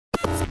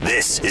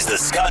This is the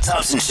Scott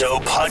Thompson Show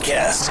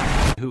podcast.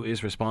 Who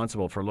is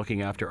responsible for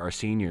looking after our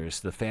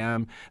seniors? The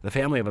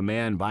family of a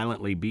man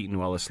violently beaten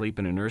while asleep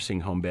in a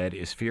nursing home bed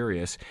is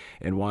furious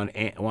and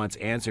wants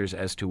answers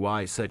as to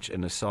why such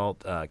an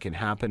assault can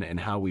happen and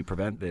how we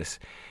prevent this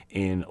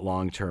in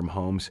long-term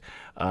homes.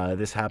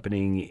 This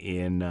happening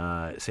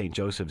in St.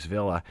 Joseph's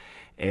Villa,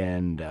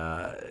 and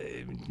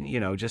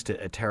just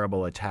a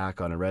terrible attack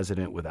on a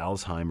resident with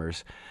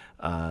Alzheimer's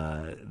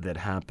that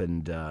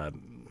happened.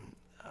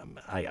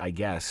 I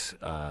guess,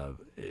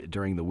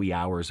 during the wee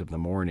hours of the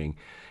morning.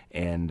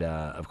 And,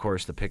 of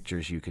course, the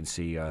pictures you can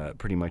see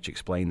pretty much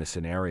explain the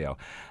scenario.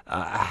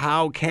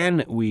 How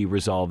can we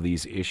resolve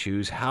these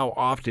issues? How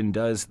often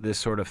does this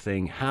sort of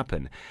thing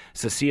happen?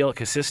 Cecile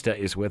Casista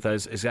is with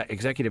us,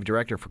 Executive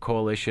Director for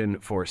Coalition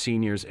for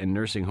Seniors and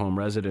Nursing Home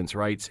Residents'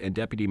 Rights and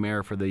Deputy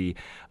Mayor for the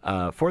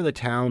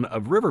town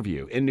of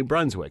Riverview in New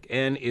Brunswick,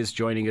 and is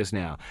joining us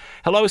now.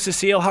 Hello,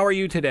 Cecile. How are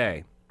you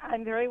today?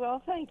 I'm very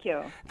well, thank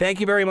you. Thank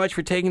you very much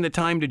for taking the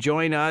time to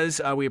join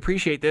us. We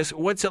appreciate this.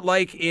 What's it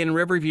like in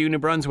Riverview, New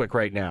Brunswick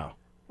right now?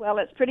 Well,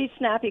 it's pretty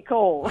snappy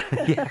cold.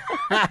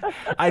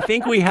 I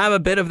think we have a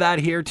bit of that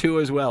here too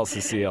as well,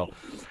 Cecile.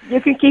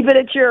 You can keep it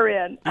at your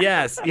end.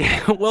 Yes,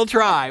 we'll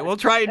try. We'll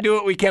try and do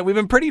what we can. We've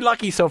been pretty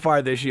lucky so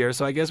far this year,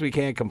 so I guess we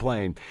can't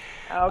complain.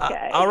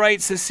 Okay. All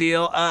right,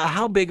 Cecile,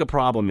 how big a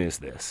problem is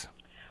this?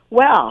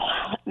 Well,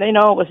 it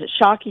was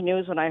shocking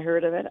news when I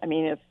heard of it. I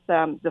mean,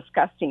 it's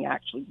disgusting,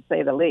 actually, to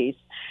say the least.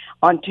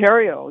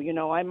 Ontario,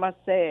 I must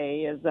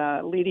say, is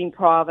a leading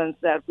province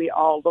that we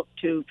all look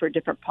to for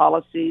different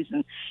policies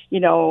and,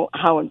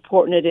 how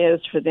important it is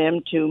for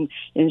them to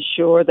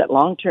ensure that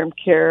long-term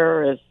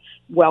care is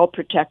well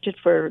protected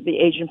for the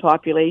aging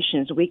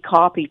populations. We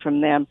copy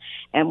from them.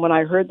 And when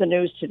I heard the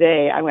news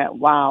today, I went,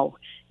 wow,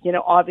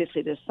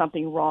 obviously there's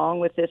something wrong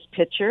with this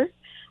picture.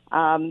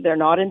 They're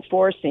not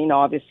enforcing,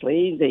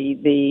 obviously,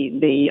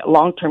 the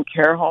Long-Term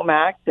Care Home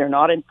Act. They're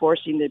not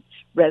enforcing the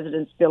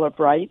Residents' Bill of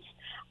Rights.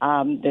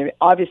 There are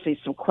obviously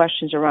some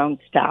questions around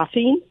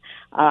staffing.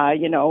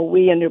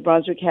 We in New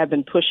Brunswick have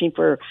been pushing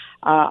for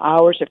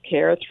hours of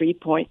care,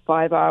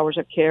 3.5 hours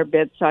of care,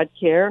 bedside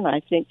care. And I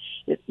think,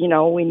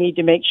 we need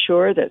to make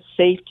sure that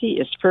safety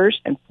is first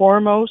and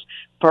foremost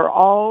for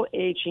all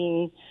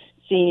aging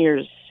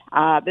seniors.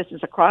 This is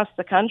across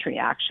the country,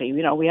 actually.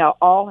 We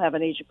all have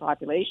an aging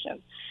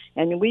population.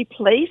 And we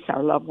place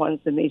our loved ones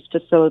in these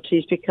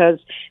facilities because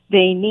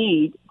they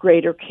need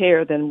greater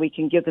care than we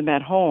can give them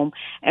at home.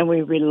 And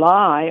we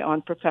rely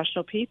on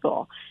professional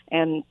people.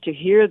 And to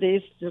hear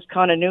this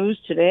kind of news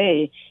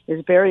today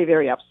is very,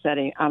 very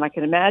upsetting. And I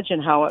can imagine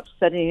how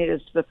upsetting it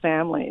is to the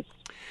families.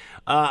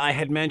 I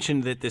had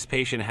mentioned that this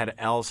patient had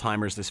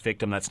Alzheimer's, this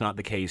victim. That's not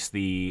the case.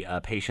 The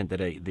patient that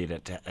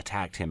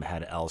attacked him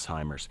had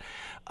Alzheimer's.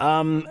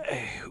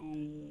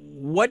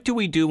 What do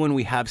we do when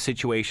we have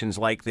situations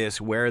like this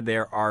where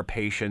there are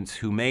patients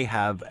who may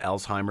have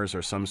Alzheimer's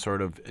or some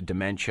sort of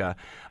dementia,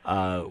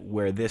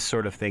 where this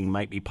sort of thing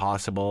might be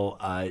possible?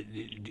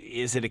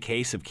 Is it a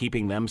case of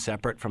keeping them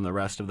separate from the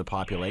rest of the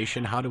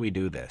population? How do we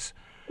do this?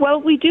 Well,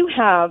 we do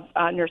have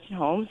nursing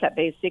homes that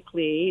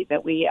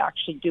we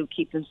actually do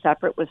keep them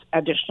separate with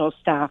additional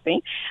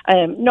staffing.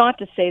 Not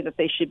to say that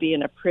they should be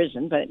in a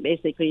prison, but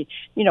basically,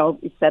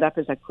 it's set up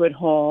as a good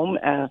home,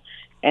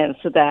 and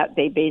so that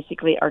they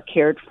basically are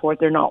cared for.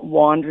 They're not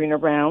wandering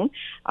around,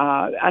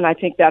 and I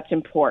think that's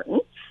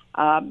important.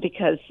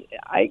 Because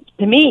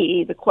to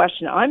me, the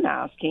question I'm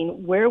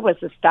asking, where was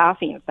the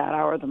staffing at that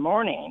hour of the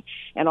morning?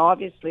 And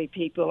obviously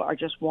people are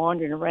just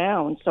wandering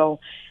around. So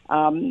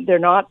they're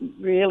not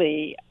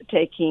really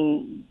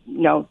taking,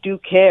 due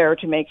care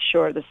to make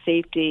sure the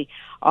safety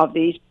of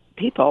these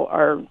people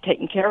are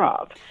taken care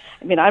of.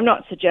 I mean, I'm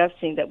not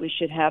suggesting that we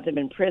should have them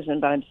in prison,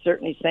 but I'm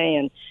certainly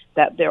saying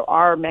that there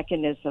are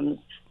mechanisms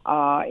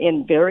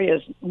in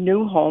various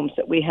new homes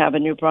that we have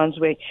in New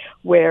Brunswick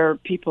where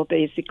people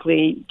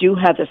basically do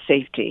have the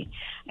safety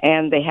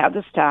and they have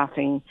the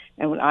staffing.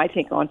 And I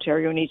think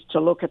Ontario needs to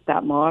look at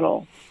that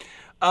model.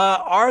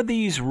 Are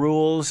these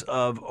rules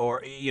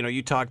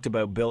you talked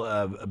about Bill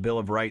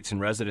of Rights and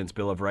Residents'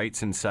 Bill of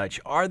Rights and such,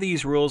 are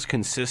these rules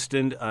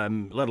consistent,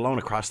 let alone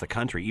across the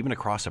country, even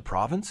across a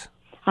province?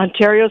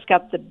 Ontario's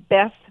got the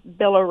best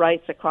Bill of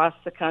Rights across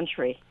the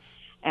country.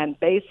 And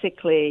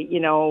basically,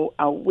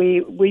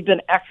 we've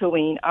been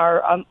echoing,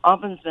 our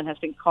ombudsman has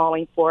been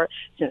calling for it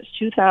since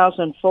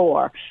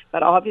 2004,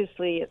 but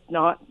obviously it's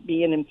not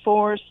being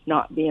enforced,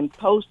 not being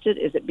posted.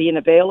 Is it being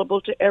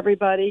available to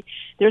everybody?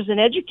 There's an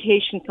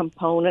education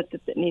component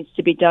that needs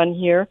to be done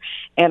here,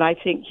 and I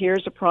think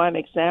here's a prime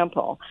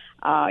example,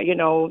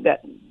 that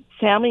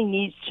family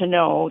needs to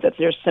know that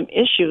there's some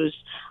issues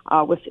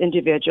with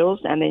individuals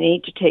and they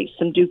need to take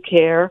some due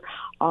care.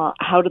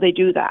 How do they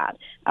do that?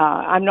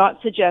 I'm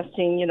not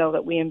suggesting,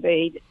 that we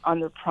invade on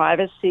their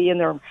privacy in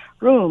their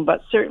room,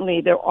 but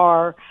certainly there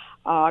are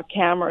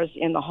cameras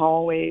in the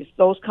hallways,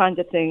 those kinds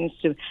of things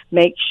to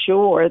make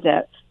sure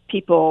that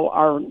people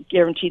are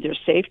guaranteed their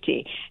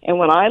safety. And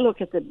when I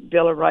look at the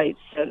Bill of Rights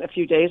a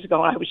few days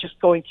ago, I was just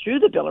going through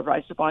the Bill of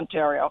Rights of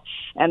Ontario,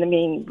 and I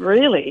mean,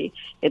 really,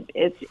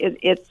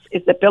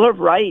 it's the Bill of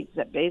Rights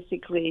that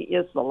basically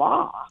is the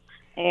law,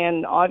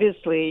 and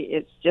obviously,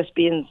 it's just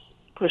being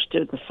pushed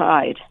to the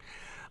side.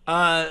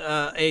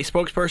 A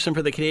spokesperson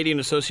for the Canadian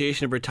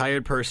Association of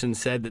Retired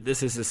Persons said that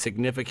this is a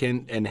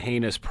significant and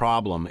heinous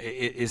problem.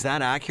 Is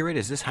that accurate?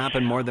 Does this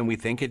happen more than we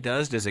think it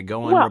does? Does it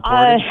go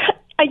unreported?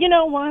 You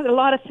know what? A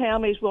lot of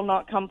families will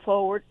not come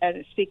forward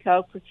and speak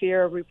out for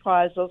fear of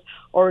reprisals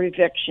or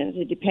evictions.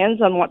 It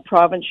depends on what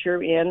province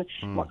you're in,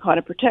 what kind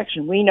of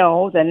protection. We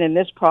know that in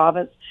this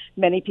province,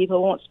 many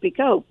people won't speak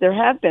out. There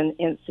have been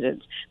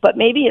incidents, but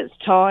maybe it's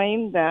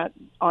time that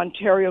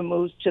Ontario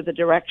moves to the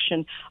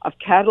direction of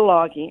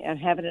cataloging and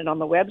having it on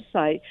the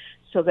website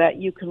so that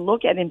you can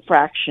look at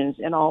infractions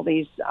in all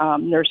these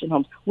nursing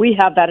homes. We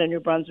have that in New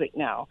Brunswick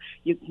now.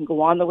 You can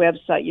go on the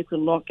website, you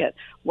can look at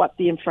what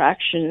the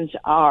infractions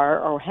are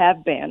or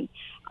have been.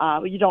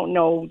 You don't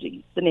know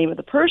the name of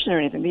the person or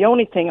anything. The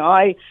only thing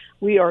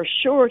we are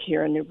short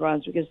here in New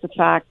Brunswick is the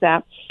fact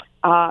that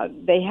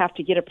they have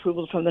to get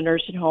approval from the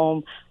nursing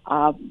home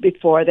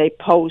before they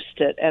post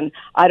it, and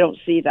I don't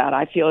see that.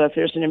 I feel if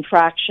there's an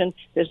infraction,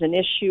 there's an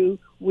issue,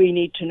 we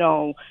need to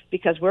know,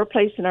 because we're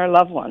placing our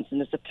loved ones,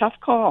 and it's a tough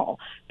call,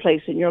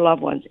 placing your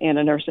loved ones in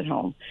a nursing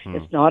home.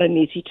 It's not an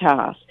easy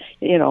task.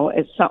 You know,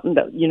 it's something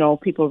that, you know,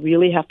 people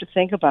really have to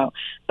think about.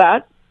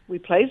 But we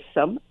place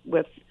them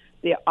with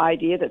the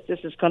idea that this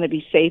is going to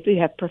be safe. We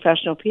have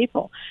professional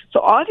people. So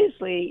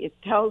obviously it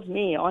tells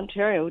me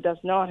Ontario does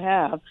not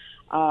have,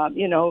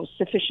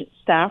 sufficient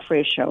staff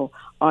ratio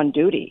on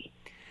duty.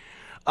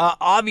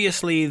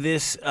 Obviously,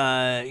 this,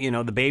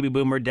 the baby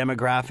boomer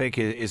demographic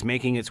is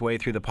making its way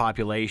through the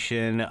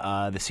population,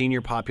 the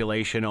senior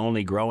population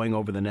only growing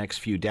over the next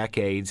few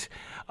decades.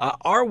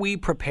 Are we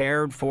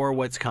prepared for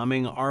what's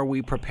coming? Are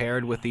we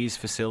prepared with these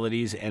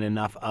facilities and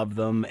enough of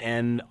them,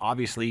 and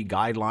obviously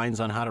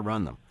guidelines on how to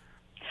run them?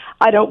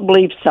 I don't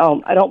believe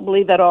so. I don't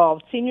believe at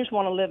all. Seniors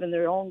want to live in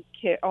their own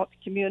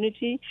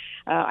community.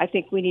 I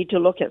think we need to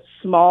look at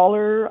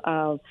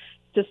smaller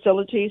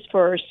facilities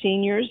for our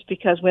seniors,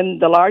 because when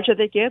the larger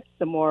they get,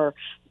 the more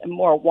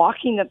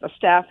walking that the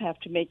staff have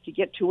to make to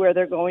get to where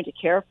they're going to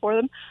care for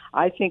them.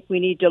 I think we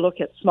need to look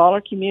at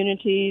smaller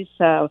communities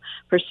for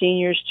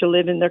seniors to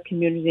live in their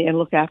community and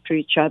look after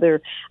each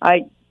other.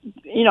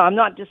 I'm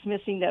not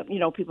dismissing that,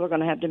 people are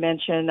going to have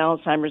dementia and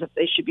Alzheimer's, if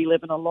they should be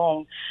living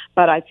alone,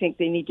 but I think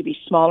they need to be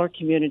smaller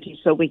communities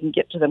so we can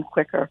get to them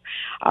quicker.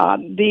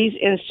 These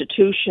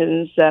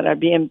institutions that are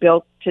being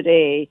built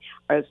today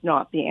is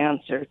not the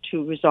answer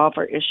to resolve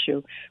our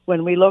issue.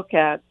 When we look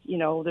at,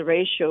 the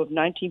ratio of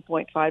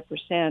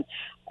 19.5%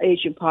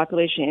 aging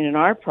population in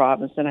our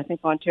province, and I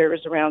think Ontario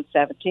is around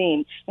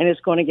 17, and it's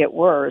going to get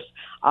worse.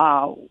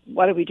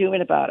 What are we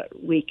doing about it?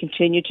 We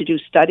continue to do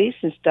studies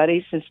and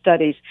studies and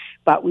studies,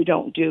 but we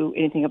don't do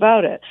anything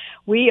about it.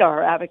 We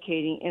are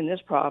advocating in this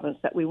province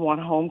that we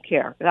want home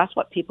care. That's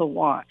what people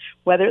want.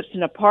 Whether it's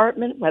an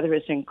apartment, whether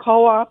it's in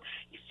co-op,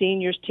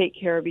 seniors take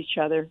care of each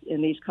other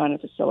in these kind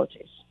of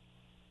facilities.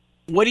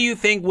 What do you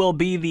think will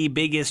be the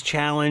biggest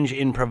challenge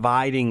in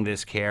providing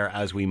this care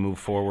as we move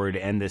forward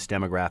and this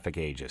demographic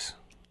ages?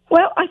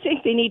 Well, I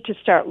think they need to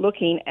start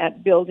looking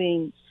at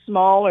building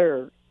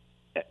smaller,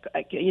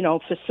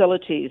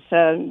 facilities,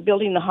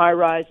 building the high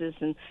rises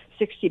and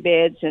 60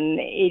 beds and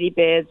 80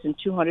 beds and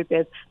 200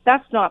 beds.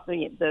 That's not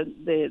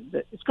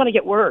it's going to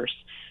get worse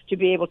to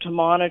be able to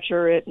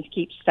monitor it and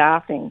keep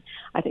staffing.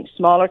 I think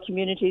smaller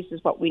communities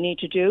is what we need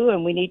to do,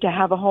 and we need to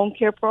have a home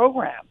care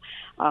program.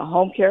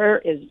 Home care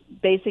is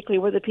basically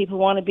where the people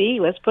want to be.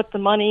 Let's put the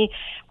money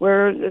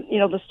where,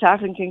 the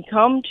staffing can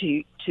come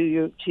to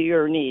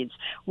your needs.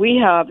 We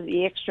have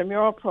the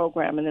extramural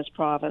program in this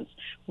province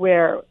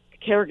where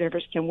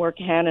caregivers can work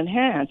hand in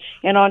hand.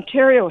 And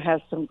Ontario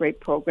has some great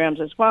programs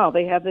as well.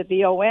 They have the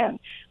VON.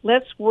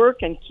 Let's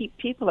work and keep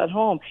people at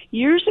home.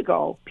 Years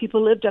ago,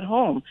 people lived at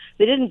home.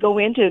 They didn't go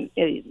into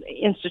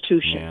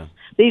institutions. Yeah.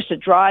 They used to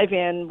drive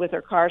in with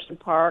their cars and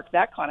park,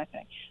 that kind of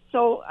thing.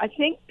 So I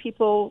think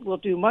people will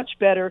do much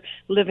better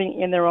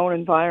living in their own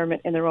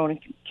environment, in their own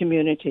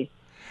community.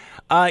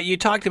 You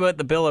talked about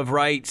the Bill of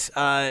Rights.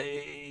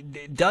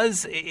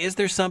 Is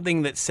there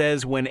something that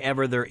says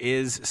whenever there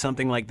is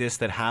something like this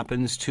that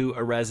happens to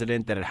a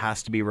resident that it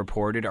has to be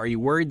reported? Are you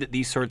worried that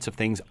these sorts of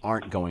things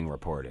aren't going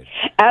reported?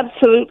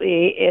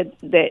 Absolutely.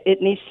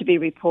 It needs to be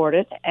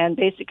reported. And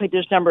basically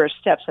there's a number of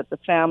steps that the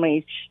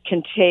family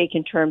can take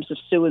in terms of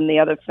suing the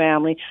other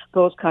family,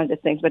 those kinds of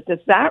things. But does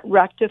that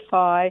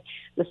rectify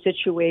the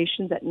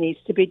situation that needs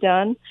to be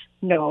done?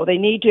 No, they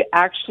need to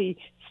actually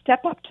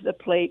step up to the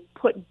plate,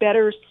 put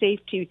better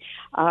safety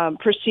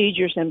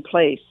procedures in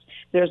place.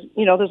 There's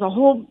a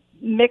whole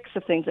mix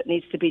of things that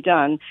needs to be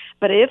done.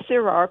 But if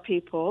there are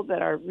people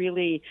that are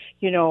really,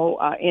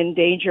 in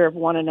danger of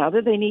one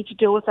another, they need to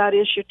deal with that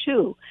issue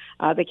too.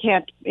 They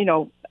can't,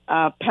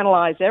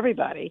 penalize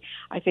everybody.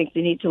 I think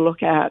they need to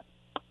look at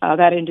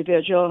that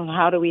individual, and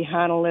how do we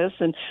handle this,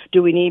 and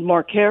do we need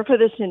more care for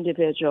this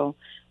individual?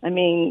 I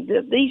mean,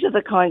 these are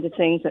the kinds of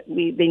things that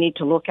they need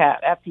to look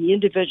at the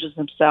individuals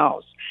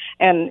themselves.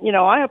 And,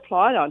 I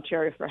applaud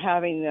Ontario for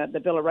having the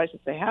Bill of Rights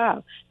that they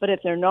have, but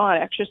if they're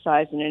not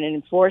exercising it and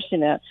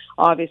enforcing it,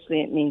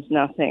 obviously it means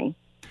nothing.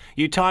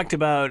 You talked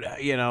about,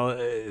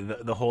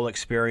 the whole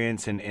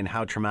experience and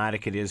how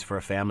traumatic it is for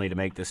a family to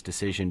make this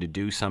decision to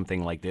do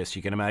something like this.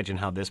 You can imagine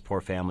how this poor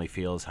family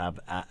feels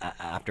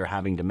after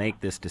having to make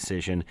this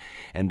decision,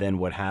 and then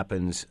what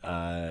happens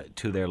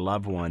to their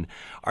loved one.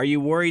 Are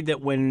you worried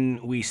that when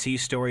we see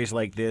stories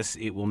like this,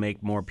 it will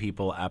make more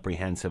people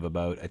apprehensive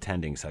about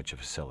attending such a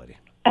facility?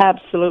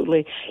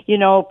 Absolutely.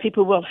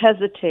 People will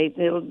hesitate.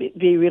 They'll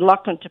be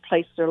reluctant to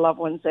place their loved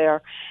ones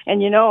there. And,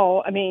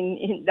 now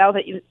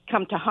that you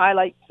come to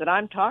highlights that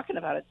I'm talking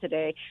about it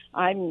today,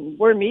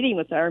 we're meeting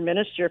with our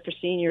Minister for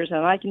Seniors,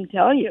 and I can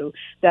tell you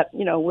that,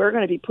 we're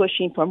going to be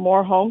pushing for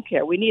more home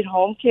care. We need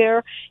home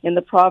care in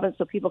the province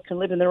so people can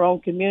live in their own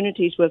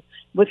communities with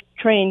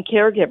trained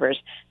caregivers.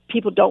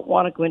 People don't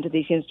want to go into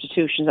these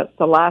institutions. That's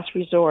the last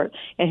resort.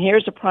 And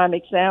here's a prime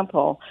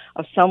example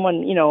of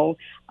someone,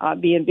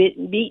 being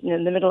beaten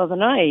in the middle of the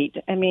night.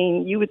 I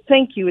mean, you would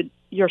think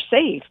you're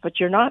safe, but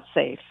you're not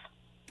safe.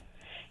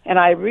 And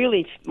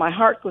my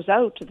heart goes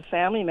out to the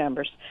family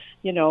members,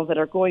 that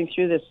are going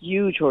through this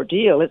huge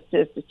ordeal.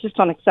 It's just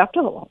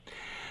unacceptable.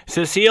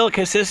 Cecile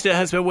Casista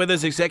has been with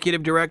us,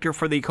 Executive Director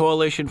for the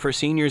Coalition for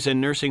Seniors and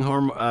Nursing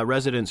Home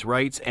Residents'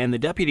 Rights, and the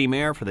Deputy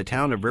Mayor for the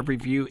town of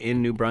Riverview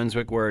in New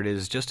Brunswick, where it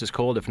is just as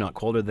cold, if not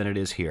colder, than it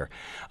is here.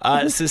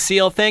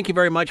 Cecile, thank you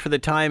very much for the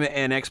time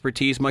and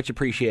expertise. Much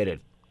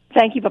appreciated.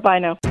 Thank you. Bye-bye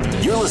now.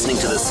 You're listening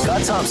to The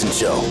Scott Thompson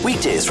Show,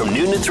 weekdays from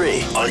noon to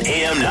 3 on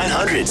AM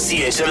 900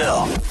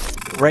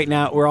 CHML. Right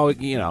now, we're all,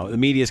 the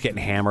media's getting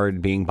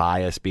hammered, being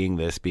biased, being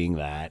this, being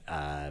that,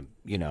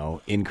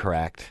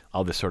 incorrect,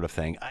 all this sort of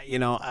thing.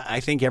 I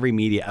think every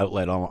media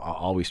outlet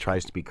always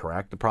tries to be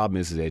correct. The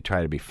problem is they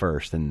try to be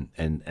first and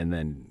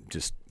then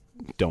just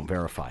don't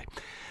verify.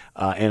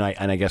 And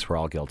I guess we're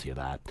all guilty of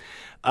that.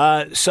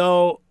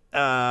 So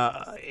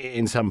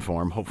in some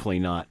form, hopefully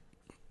not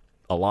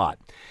a lot.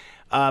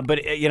 But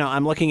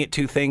I'm looking at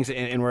two things,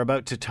 and we're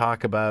about to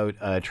talk about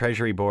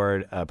Treasury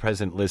Board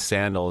President Liz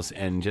Sandals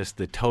and just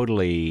the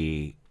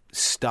totally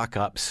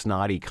stuck-up,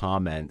 snotty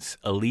comments,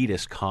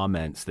 elitist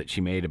comments that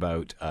she made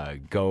about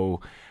GO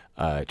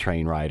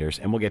train riders,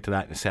 and we'll get to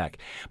that in a sec.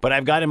 But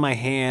I've got in my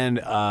hand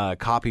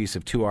copies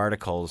of two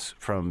articles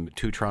from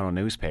two Toronto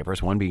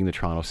newspapers, one being the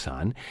Toronto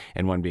Sun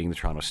and one being the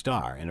Toronto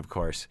Star. And, of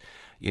course,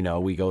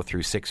 we go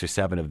through 6 or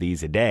 7 of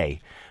these a day.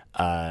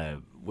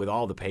 With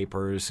all the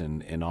papers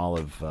and all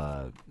of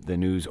the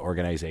news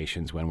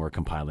organizations when we're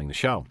compiling the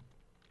show.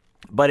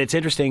 But it's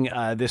interesting,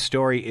 this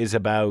story is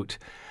about,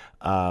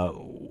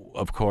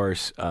 of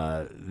course,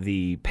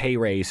 the pay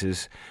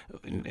raises.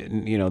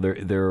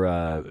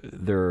 They're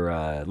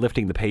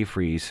lifting the pay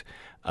freeze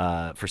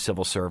for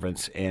civil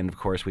servants. And, of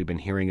course, we've been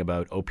hearing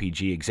about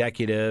OPG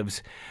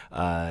executives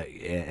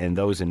and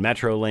those in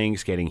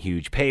Metrolinx getting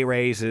huge pay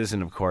raises.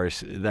 And, of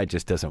course, that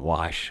just doesn't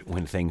wash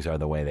when things are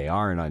the way they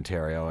are in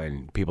Ontario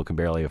and people can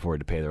barely afford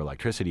to pay their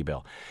electricity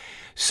bill.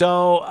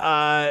 So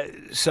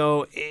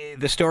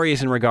the story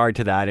is in regard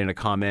to that in a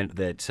comment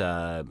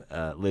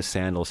that Liz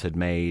Sandals had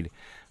made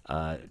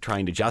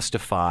trying to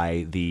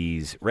justify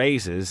these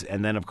raises.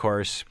 And then, of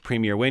course,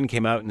 Premier Wynne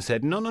came out and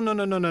said, no,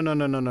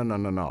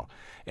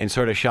 and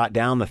sort of shot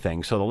down the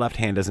thing. So the left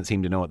hand doesn't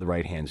seem to know what the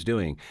right hand's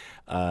doing.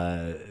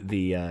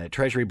 The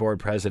Treasury Board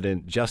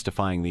president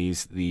justifying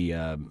these,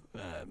 the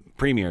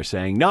Premier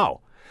saying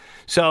no.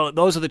 So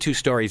those are the two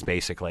stories,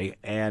 basically.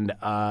 And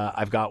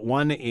I've got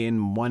one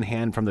in one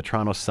hand from the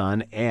Toronto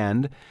Sun,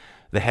 and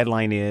the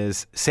headline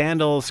is,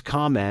 Sandals'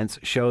 comments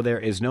show there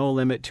is no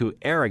limit to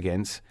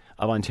arrogance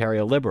of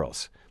Ontario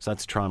Liberals. So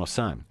that's Toronto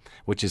Sun,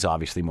 which is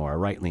obviously more a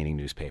right-leaning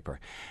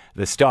newspaper.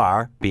 The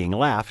Star, being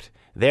left,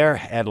 their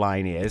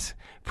headline is,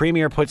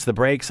 Premier puts the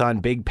brakes on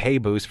big pay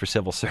boost for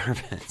civil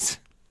servants.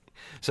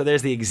 So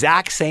there's the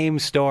exact same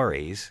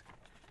stories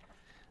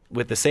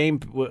with the same,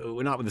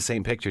 not with the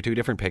same picture, two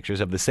different pictures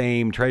of the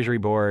same Treasury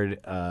Board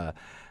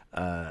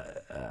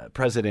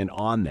president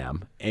on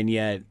them, and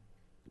yet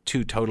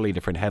two totally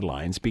different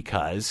headlines,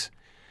 because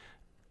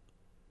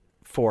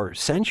for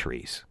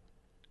centuries,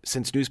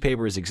 since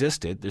newspapers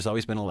existed, there's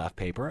always been a left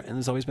paper and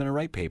there's always been a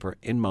right paper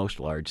in most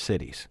large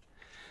cities.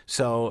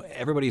 So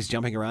everybody's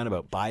jumping around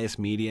about biased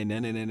media.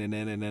 Nothing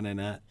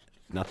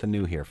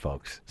new here,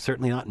 folks.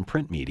 Certainly not in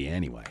print media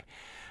anyway.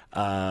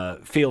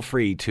 Feel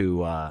free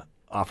to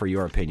offer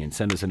your opinion.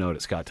 Send us a note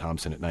at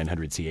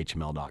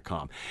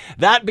scottthompson@900chml.com.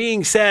 That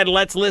being said,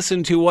 let's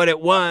listen to what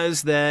it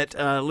was that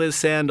Liz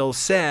Sandals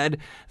said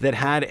that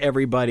had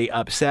everybody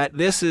upset.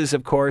 This is,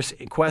 of course,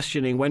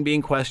 questioning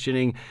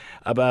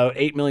about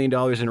 $8 million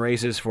in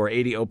raises for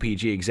 80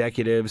 OPG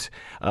executives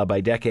by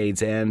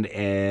decade's end,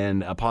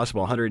 and a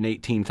possible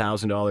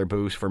 $118,000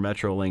 boost for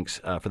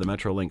Metrolinx, for the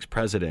Metrolinx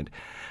president.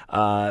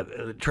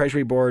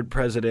 Treasury Board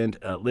President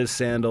Liz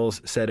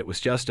Sandals said it was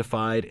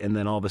justified, and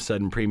then all of a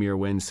sudden Premier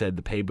Wynne said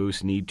the pay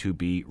boosts need to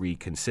be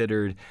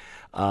reconsidered.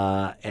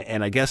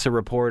 And I guess a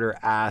reporter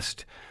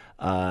asked,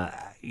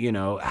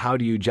 how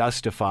do you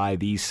justify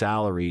these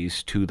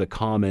salaries to the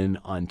common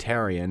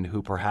Ontarian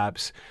who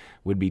perhaps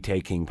would be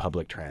taking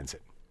public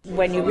transit?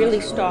 When you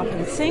really stop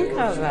and think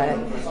of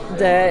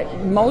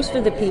it, most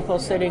of the people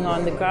sitting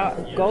on the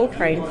GO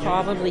train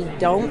probably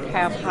don't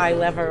have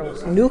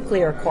high-level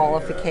nuclear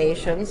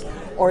qualifications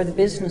or the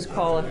business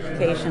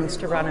qualifications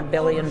to run a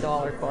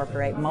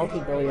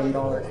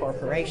multi-billion-dollar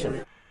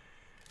corporation.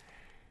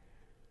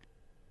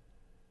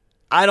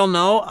 I don't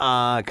know,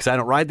 because I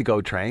don't ride the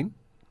GO train,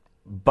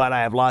 but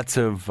I have lots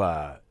of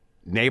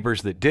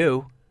neighbors that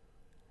do.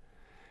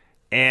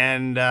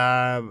 And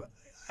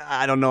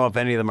I don't know if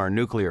any of them are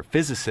nuclear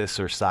physicists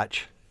or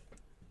such.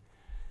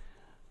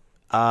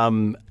 But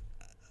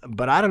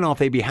I don't know if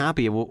they'd be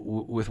happy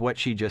with what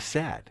she just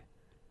said.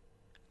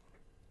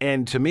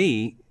 And to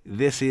me,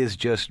 this is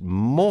just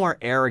more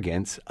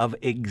arrogance of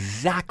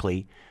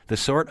exactly the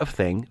sort of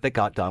thing that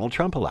got Donald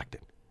Trump elected.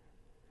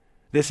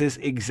 This is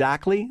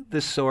exactly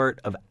the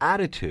sort of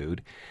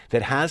attitude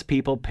that has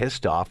people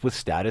pissed off with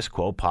status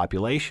quo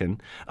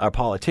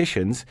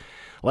politicians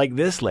like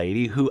this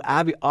lady who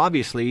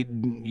obviously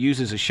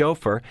uses a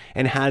chauffeur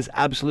and has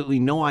absolutely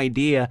no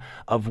idea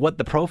of what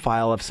the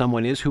profile of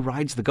someone is who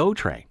rides the GO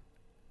train.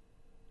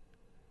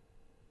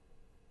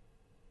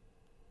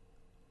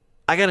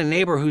 I got a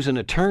neighbor who's an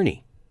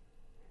attorney,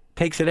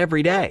 takes it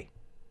every day,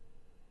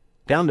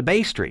 down to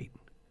Bay Street.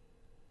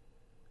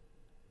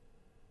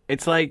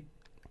 It's like,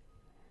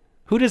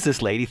 who does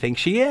this lady think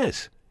she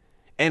is?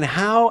 And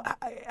how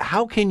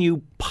can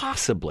you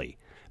possibly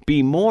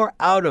be more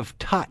out of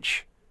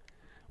touch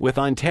with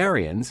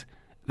Ontarians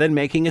than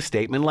making a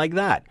statement like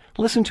that?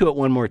 Listen to it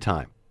one more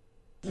time.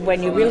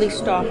 When you really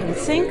stop and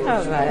think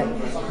of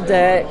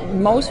it,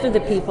 most of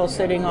the people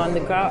sitting on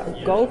the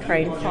GO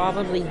train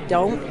probably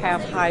don't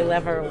have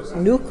high-level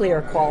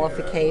nuclear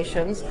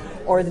qualifications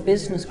or the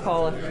business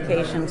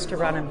qualifications to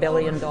run a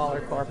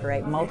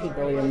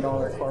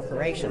multi-billion-dollar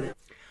corporation.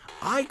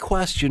 I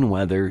question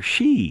whether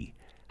she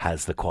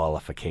has the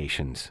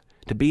qualifications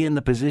to be in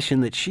the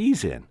position that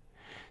she's in,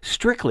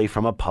 strictly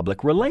from a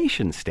public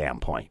relations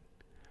standpoint.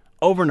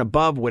 Over and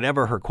above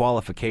whatever her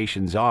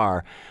qualifications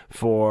are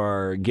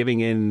for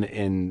giving in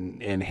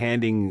and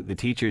handing the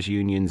teachers'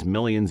 unions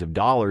millions of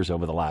dollars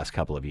over the last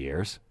couple of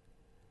years,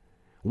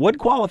 what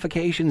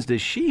qualifications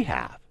does she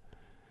have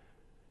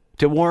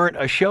to warrant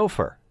a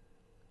chauffeur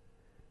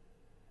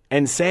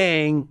and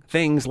saying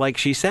things like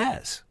she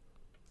says?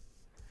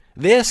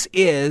 This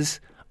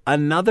is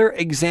another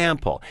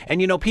example.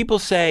 And, people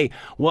say,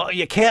 well,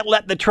 you can't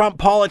let the Trump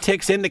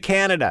politics into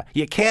Canada.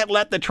 You can't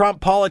let the Trump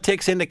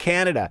politics into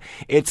Canada.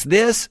 It's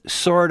this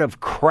sort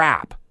of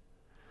crap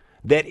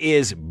that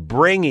is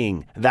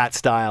bringing that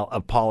style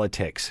of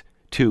politics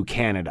to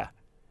Canada.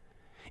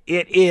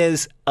 It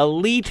is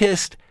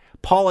elitist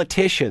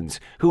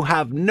politicians who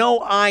have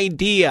no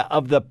idea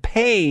of the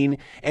pain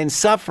and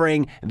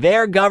suffering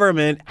their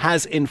government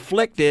has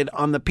inflicted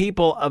on the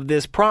people of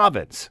this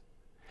province.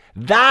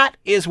 That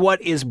is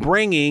what is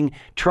bringing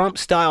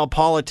Trump-style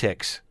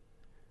politics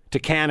to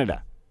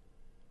Canada.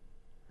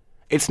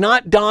 It's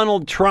not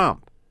Donald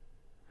Trump.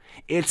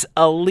 It's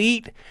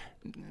elite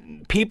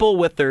people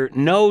with their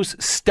nose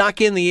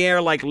stuck in the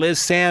air like Liz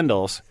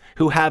Sandals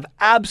who have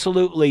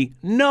absolutely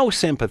no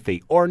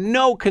sympathy or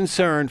no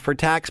concern for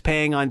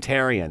tax-paying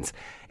Ontarians.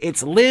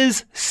 It's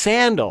Liz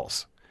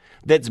Sandals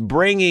that's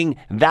bringing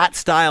that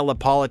style of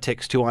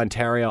politics to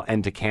Ontario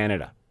and to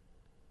Canada.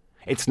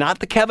 It's not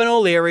the Kevin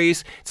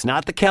O'Learys. It's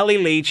not the Kelly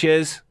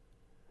Leaches.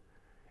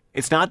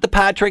 It's not the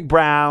Patrick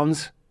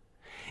Browns.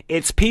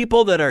 It's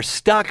people that are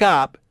stuck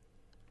up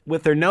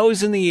with their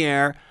nose in the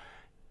air,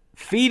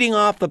 feeding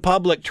off the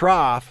public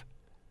trough,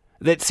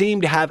 that seem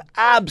to have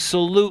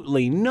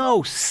absolutely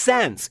no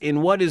sense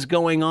in what is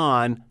going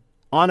on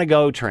a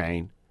GO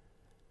train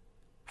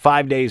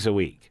 5 days a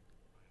week.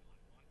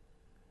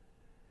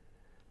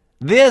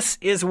 This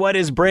is what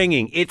is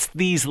bringing. It's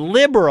these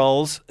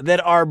liberals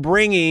that are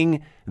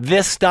bringing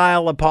this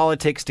style of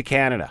politics to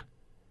Canada.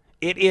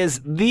 It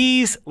is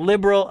these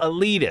liberal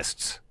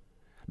elitists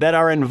that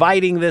are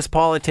inviting this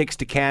politics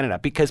to Canada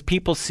because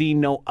people see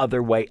no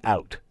other way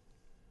out.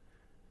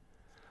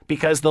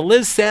 Because the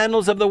Liz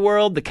Sandals of the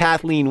world, the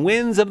Kathleen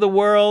Wynnes of the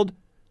world,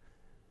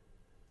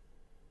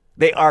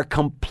 they are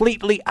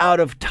completely out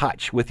of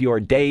touch with your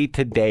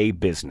day-to-day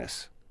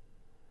business.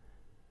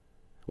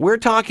 We're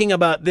talking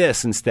about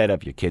this instead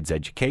of your kids'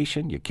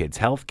 education, your kids'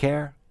 health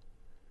care,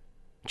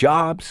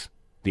 jobs,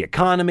 the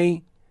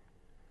economy.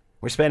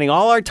 We're spending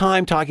all our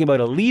time talking about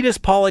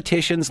elitist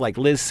politicians like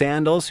Liz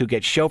Sandals who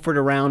get chauffeured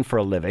around for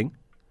a living,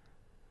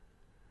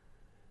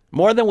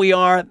 more than we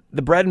are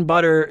the bread and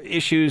butter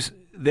issues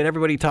that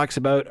everybody talks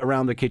about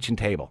around the kitchen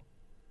table.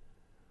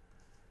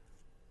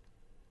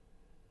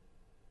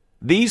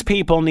 These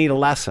people need a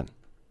lesson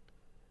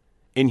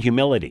in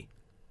humility,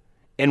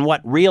 in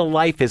what real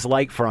life is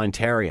like for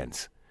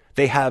Ontarians.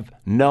 They have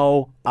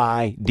no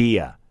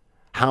idea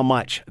how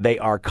much they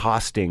are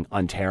costing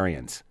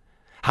Ontarians,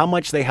 how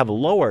much they have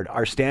lowered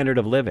our standard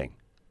of living.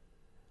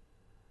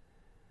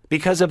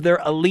 because of their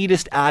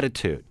elitist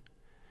attitude.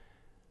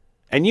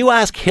 And you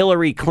ask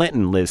Hillary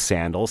Clinton, Liz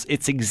Sandals,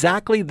 it's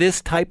exactly this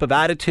type of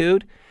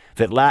attitude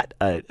that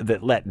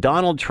let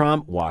Donald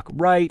Trump walk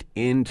right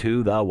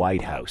into the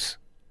White House.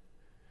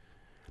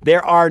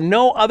 There are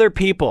no other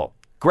people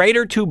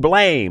greater to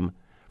blame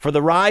for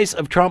the rise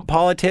of Trump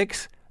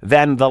politics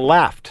than the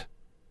left.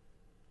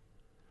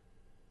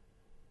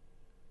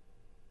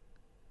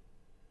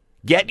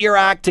 Get your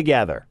act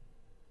together.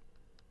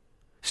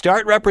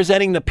 Start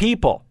representing the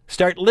people.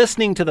 Start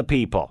listening to the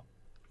people.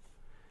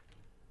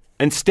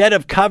 Instead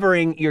of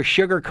covering your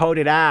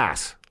sugar-coated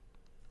ass.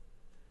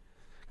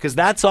 Because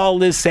that's all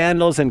Liz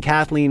Sandals and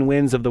Kathleen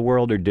Wynnes of the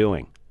world are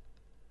doing.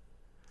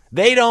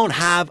 They don't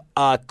have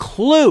a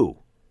clue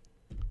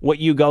what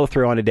you go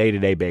through on a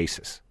day-to-day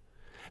basis.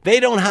 They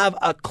don't have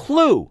a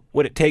clue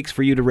what it takes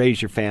for you to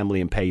raise your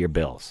family and pay your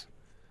bills.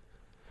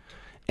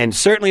 And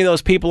certainly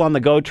those people on the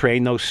GO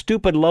train, those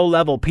stupid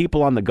low-level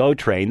people on the GO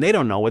train, they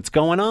don't know what's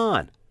going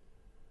on.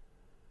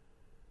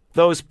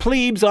 Those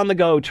plebes on the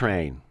GO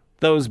train,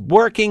 those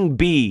working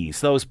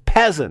bees, those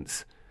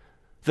peasants,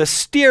 the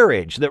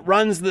steerage that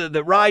rides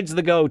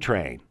the GO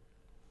train.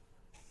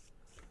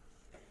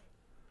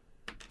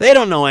 They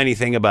don't know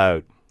anything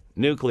about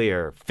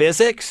nuclear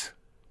physics.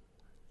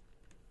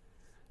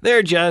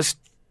 They're just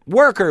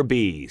worker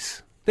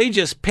bees. They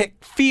just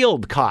pick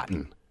field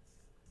cotton.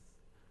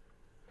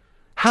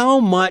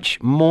 How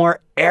much more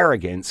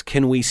arrogance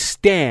can we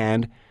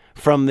stand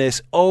from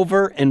this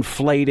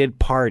overinflated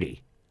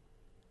party?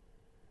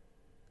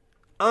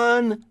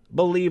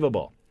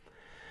 Unbelievable.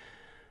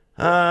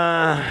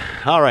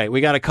 All right,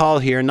 we got a call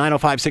here,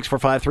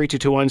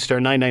 905-645-3221, star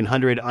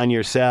 9900 on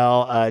your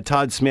cell.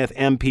 Todd Smith,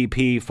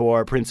 MPP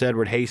for Prince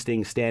Edward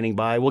Hastings, standing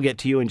by. We'll get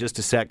to you in just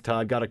a sec,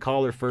 Todd. Got a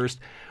caller first.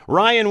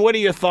 Ryan, what are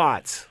your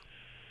thoughts?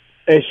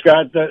 Hey,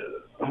 Scott,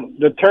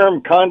 the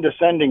term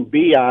condescending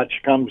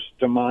biatch comes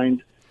to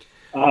mind.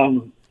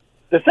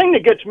 The thing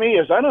that gets me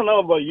is, I don't know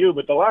about you,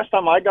 but the last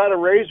time I got a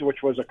raise,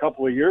 which was a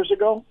couple of years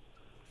ago,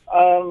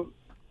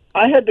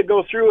 I had to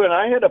go through and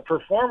I had a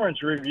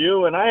performance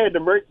review and I had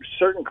to break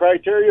certain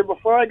criteria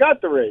before I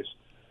got the raise.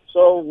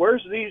 So where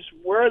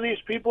are these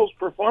people's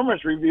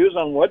performance reviews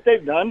on what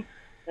they've done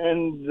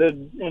and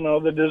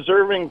the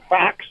deserving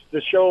facts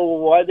to show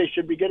why they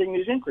should be getting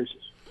these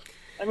increases?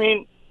 I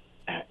mean,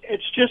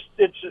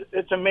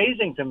 it's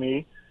amazing to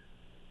me.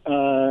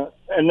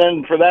 And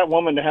then for that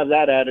woman to have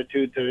that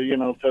attitude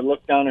to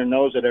look down her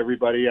nose at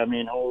everybody, I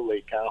mean,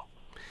 holy cow.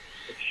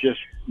 It's just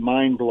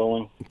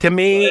mind-blowing. To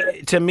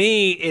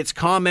me, it's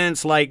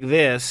comments like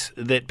this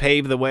that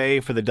pave the way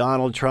for the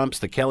Donald Trumps,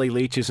 the Kelly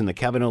Leaches, and the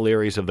Kevin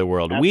O'Learys of the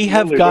world.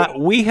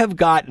 Absolutely. We have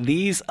got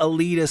these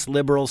elitist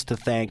liberals to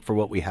thank for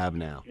what we have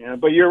now. Yeah,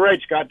 but you're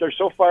right, Scott. They're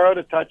so far out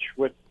of touch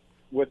with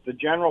the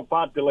general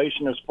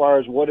population as far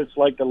as what it's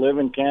like to live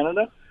in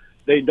Canada.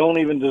 They don't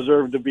even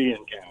deserve to be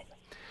in Canada.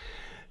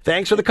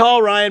 Thanks for the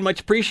call, Ryan. Much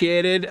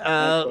appreciated.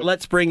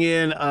 Let's bring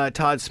in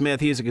Todd Smith.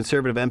 He is a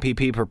Conservative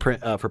MPP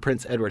for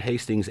Prince Edward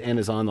Hastings and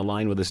is on the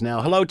line with us now.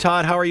 Hello,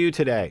 Todd. How are you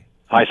today?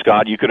 Hi,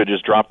 Scott. You could have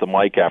just dropped the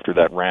mic after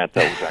that rant.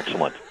 That was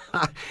excellent.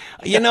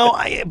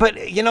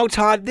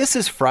 Todd, this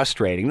is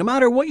frustrating, no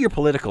matter what your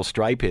political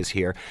stripe is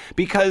here,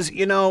 because,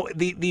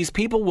 these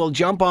people will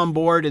jump on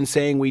board and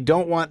saying we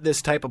don't want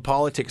this type of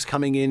politics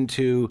coming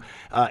into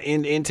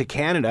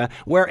Canada,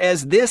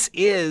 whereas this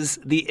is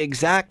the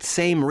exact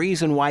same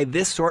reason why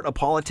this sort of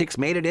politics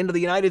made it into the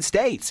United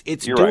States.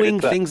 It's doing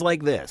things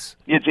like this.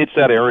 It's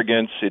that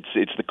arrogance.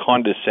 It's the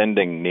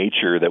condescending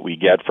nature that we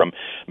get from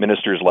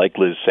ministers like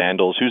Liz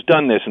Sandals, who's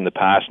done this in the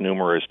past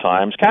numerous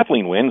times.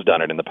 Kathleen Wynne's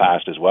done it in the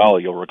past as well.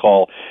 You'll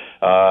recall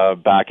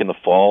back in the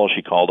fall,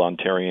 she called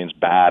Ontarians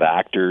bad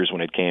actors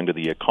when it came to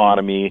the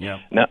economy. Yeah.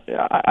 Now,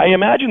 I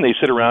imagine they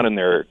sit around in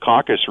their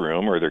caucus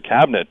room or their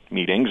cabinet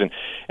meetings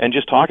and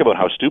just talk about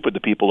how stupid the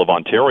people of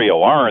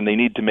Ontario are, and they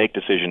need to make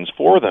decisions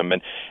for them.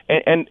 And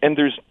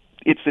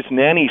it's this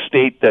nanny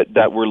state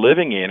that we're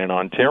living in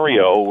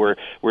Ontario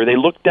where they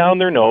look down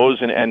their nose,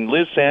 and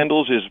Liz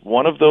Sandals is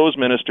one of those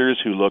ministers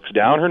who looks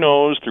down her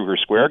nose through her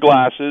square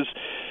glasses.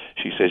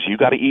 She says, you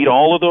got to eat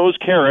all of those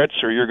carrots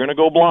or you're going to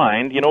go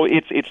blind.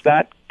 It's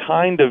that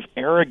kind of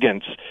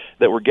arrogance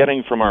that we're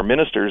getting from our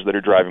ministers that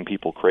are driving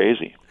people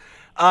crazy.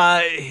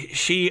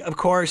 Of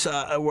course,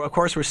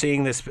 we're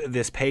seeing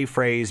this pay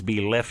phrase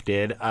be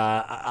lifted.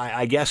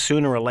 I guess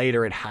sooner or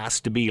later it has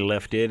to be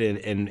lifted,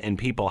 and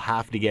people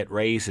have to get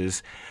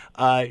raises.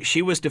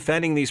 She was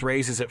defending these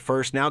raises at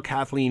first. Now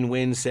Kathleen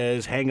Wynne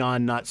says, hang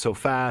on, not so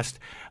fast.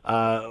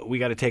 We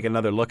got to take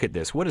another look at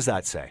this. What does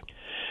that say?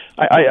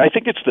 I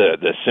think it's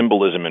the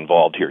symbolism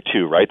involved here,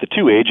 too, right? The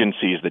two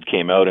agencies that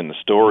came out in the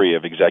story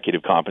of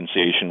executive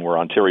compensation were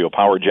Ontario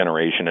Power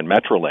Generation and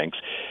Metrolinx.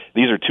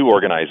 These are two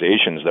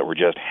organizations that were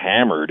just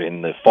hammered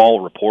in the fall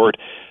report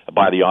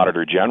by the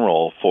Auditor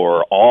General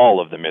for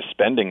all of the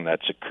misspending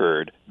that's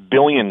occurred,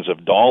 billions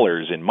of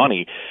dollars in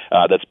money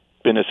that's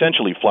been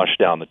essentially flushed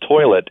down the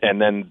toilet,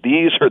 and then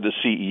these are the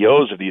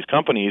CEOs of these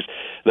companies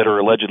that are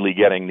allegedly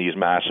getting these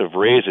massive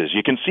raises.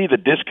 You can see the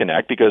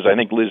disconnect, because I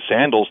think Liz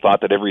Sandals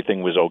thought that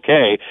everything was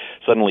okay.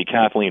 Suddenly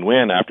Kathleen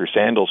Wynne, after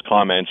Sandals'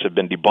 comments have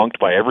been debunked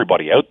by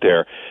everybody out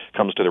there,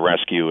 comes to the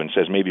rescue and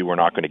says maybe we're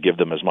not going to give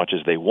them as much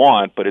as they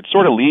want. But it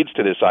sort of leads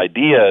to this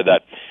idea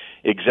that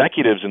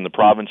executives in the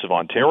province of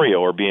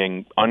Ontario are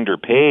being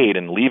underpaid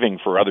and leaving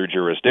for other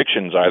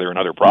jurisdictions, either in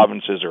other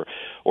provinces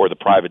or the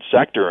private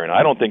sector. And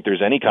I don't think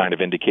there's any kind of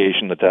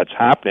indication that that's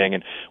happening.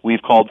 And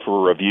we've called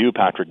for a review.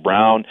 Patrick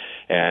Brown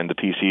and the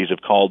PCs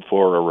have called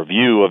for a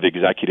review of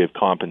executive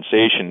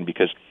compensation,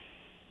 because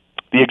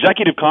the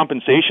executive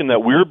compensation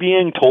that we're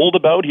being told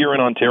about here in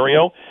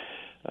Ontario,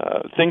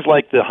 things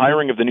like the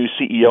hiring of the new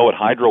CEO at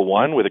Hydro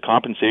One with a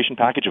compensation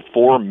package of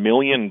 $4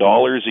 million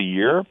a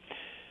year,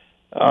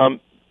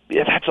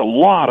 that's a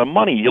lot of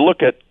money. You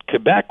look at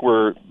Quebec,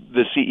 where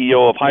the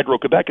CEO of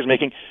Hydro-Quebec is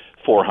making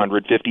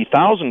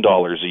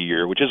 $450,000 a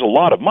year, which is a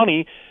lot of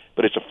money,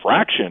 but it's a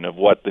fraction of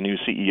what the new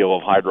CEO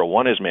of Hydro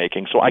One is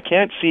making. So I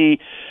can't see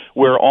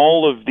where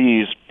all of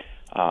these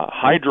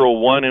Hydro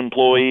One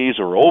employees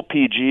or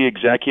OPG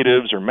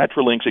executives or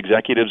Metrolinx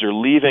executives are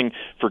leaving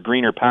for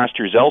greener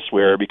pastures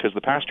elsewhere, because the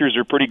pastures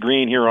are pretty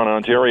green here on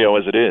Ontario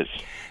as it is.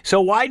 So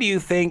why do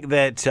you think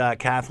that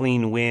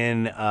Kathleen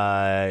Wynne,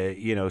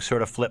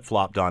 sort of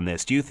flip-flopped on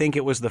this? Do you think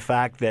it was the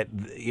fact that,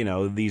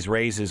 these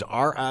raises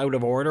are out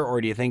of order,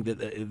 or do you think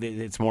that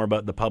it's more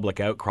about the public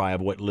outcry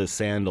of what Liz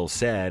Sandals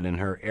said and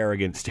her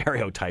arrogant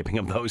stereotyping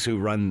of those who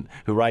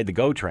ride the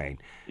GO train?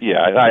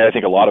 Yeah, I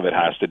think a lot of it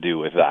has to do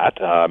with that.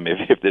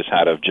 If this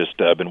had have just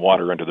been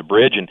water under the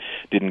bridge and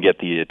didn't get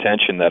the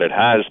attention that it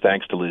has,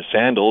 thanks to Liz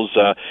Sandals,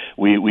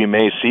 we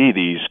may see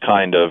these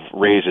kind of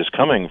raises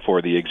coming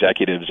for the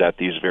executives at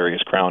these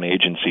various Crown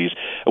agencies.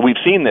 We've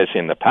seen this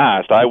in the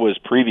past. I was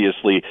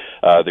previously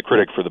the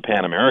critic for the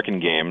Pan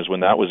American Games when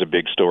that was a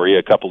big story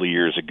a couple of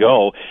years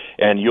ago,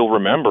 and you'll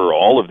remember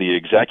all of the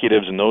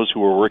executives and those who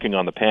were working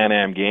on the Pan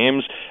Am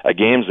Games,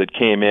 games that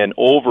came in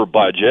over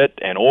budget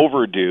and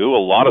overdue,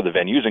 a lot of the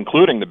venues,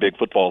 including the big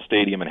football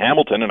stadium in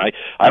Hamilton, and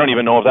I don't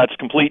even know if that's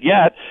complete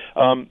yet.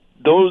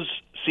 Those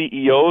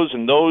CEOs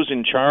and those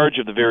in charge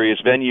of the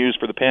various venues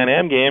for the Pan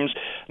Am Games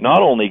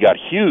not only got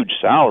huge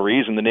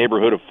salaries in the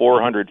neighborhood of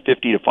 $450,000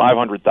 to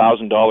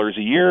 $500,000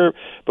 a year,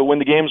 but when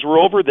the games were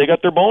over, they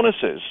got their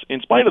bonuses,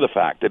 in spite of the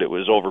fact that it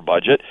was over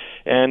budget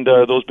and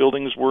those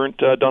buildings weren't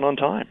done on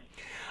time.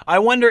 I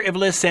wonder if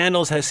Liz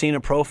Sandals has seen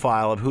a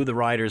profile of who the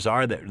riders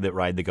are that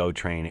ride the GO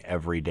train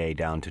every day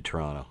down to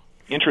Toronto.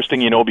 Interesting,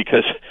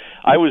 because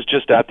I was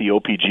just at the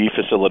OPG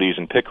facilities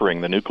in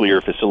Pickering, the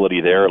nuclear facility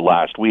there,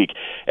 last week,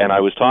 and I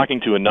was talking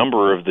to a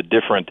number of the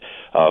different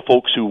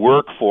folks who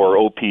work for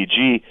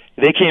OPG.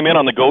 They came in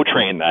on the GO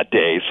train that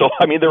day. So,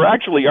 there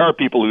actually are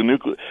people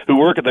who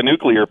work at the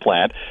nuclear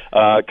plant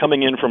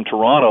coming in from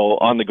Toronto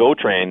on the GO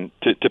train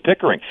to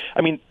Pickering.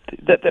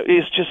 That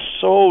is just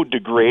so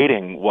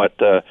degrading what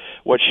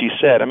she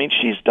said.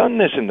 She's done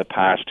this in the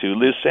past, too.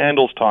 Liz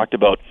Sandals talked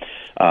about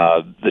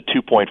the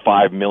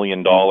 $2.5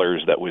 million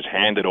that was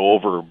handed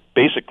over,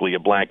 basically a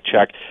blank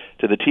check,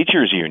 to the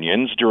teachers'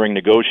 unions during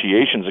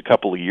negotiations a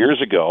couple of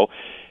years ago.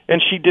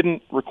 And she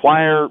didn't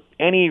require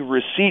any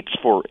receipts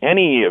for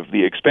any of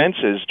the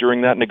expenses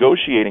during that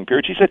negotiating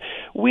period. She said,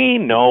 we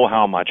know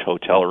how much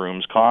hotel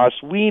rooms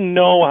cost. We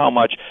know how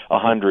much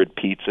 100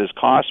 pizzas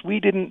cost. We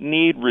didn't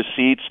need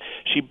receipts.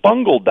 She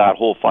bungled that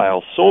whole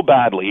file so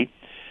badly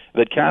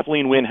that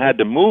Kathleen Wynne had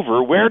to move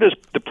her. Where does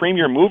the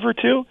Premier move her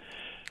to?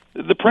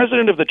 The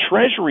president of the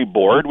Treasury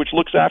Board, which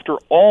looks after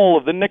all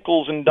of the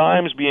nickels and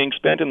dimes being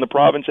spent in the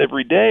province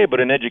every day, but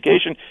in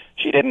education,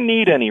 she didn't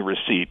need any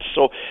receipts.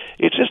 So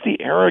it's just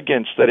the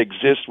arrogance that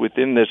exists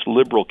within this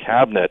Liberal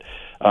cabinet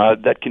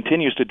that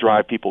continues to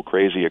drive people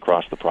crazy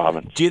across the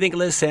province. Do you think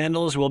Liz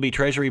Sandals will be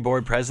Treasury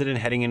Board president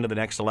heading into the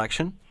next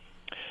election?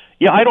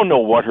 Yeah, I don't know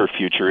what her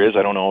future is.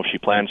 I don't know if she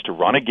plans to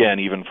run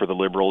again, even for the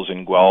Liberals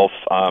in Guelph.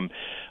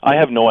 I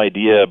have no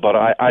idea, but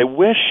I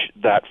wish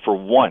that for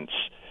once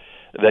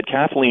that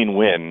Kathleen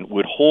Wynne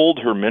would hold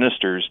her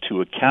ministers to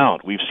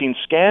account. We've seen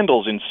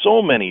scandals in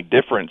so many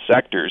different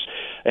sectors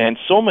and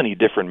so many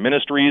different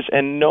ministries,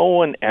 and no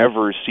one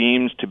ever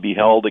seems to be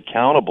held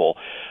accountable.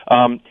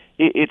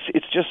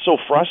 It's just so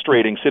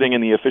frustrating sitting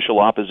in the official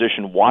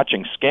opposition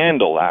watching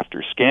scandal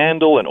after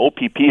scandal and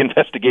OPP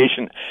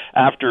investigation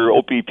after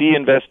OPP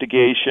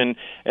investigation,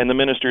 and the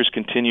ministers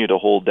continue to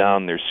hold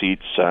down their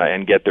seats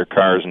and get their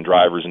cars and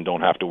drivers and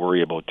don't have to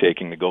worry about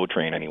taking the GO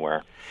train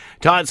anywhere.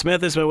 Todd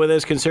Smith has been with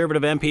us,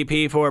 Conservative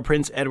MPP for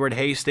Prince Edward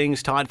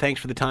Hastings. Todd,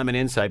 thanks for the time and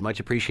insight. Much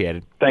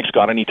appreciated. Thanks,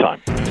 Scott.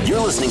 Anytime. You're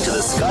listening to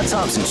The Scott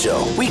Thompson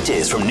Show,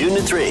 weekdays from noon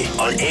to 3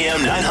 on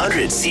AM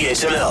 900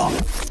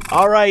 CHML.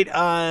 All right,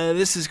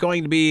 this is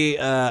going to be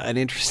an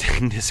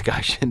interesting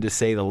discussion, to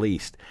say the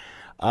least.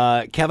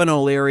 Kevin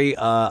O'Leary,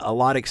 a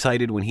lot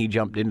excited when he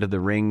jumped into the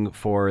ring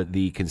for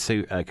the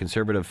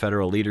conservative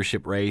federal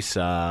leadership race.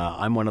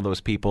 I'm one of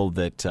those people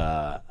that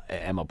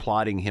am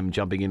applauding him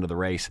jumping into the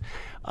race.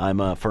 I'm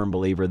a firm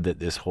believer that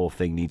this whole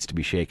thing needs to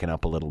be shaken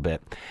up a little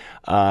bit.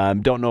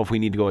 Don't know if we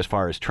need to go as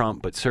far as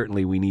Trump, but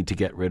certainly we need to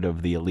get rid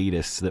of the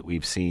elitists that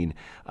we've seen,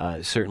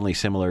 certainly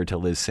similar to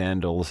Liz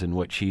Sandals and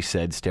what she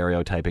said,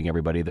 stereotyping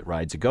everybody that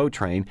rides a GO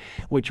train,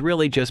 which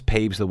really just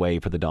paves the way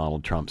for the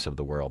Donald Trumps of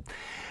the world.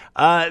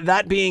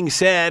 That being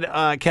said,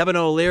 Kevin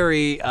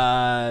O'Leary,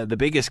 the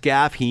biggest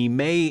gaffe he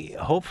may,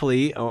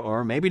 hopefully,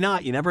 or maybe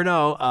not, you never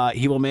know,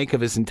 he will make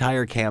of his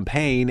entire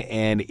campaign,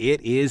 and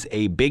it is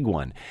a big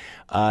one.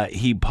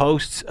 He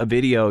posts a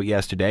video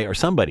yesterday, or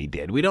somebody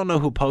did. We don't know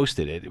who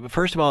posted it.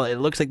 First of all, it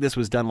looks like this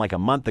was done like a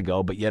month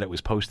ago, but yet it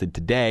was posted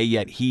today,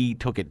 yet he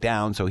took it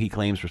down, so he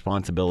claims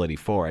responsibility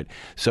for it.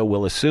 So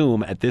we'll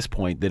assume at this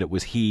point that it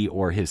was he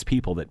or his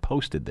people that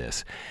posted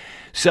this.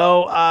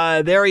 So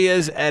there he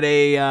is at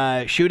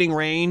a shooting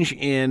range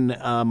in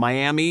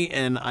Miami,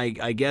 and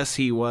I guess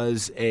he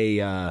was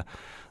a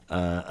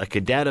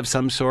cadet of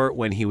some sort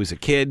when he was a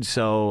kid.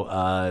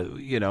 So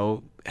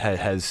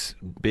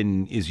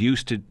is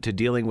used to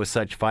dealing with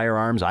such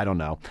firearms. I don't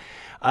know.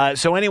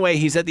 So anyway,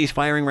 he's at these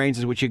firing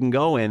ranges, which you can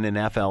go in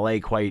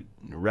FLA quite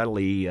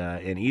readily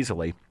and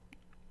easily.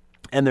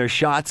 And there's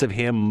shots of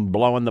him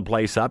blowing the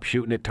place up,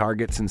 shooting at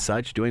targets and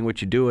such, doing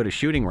what you do at a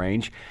shooting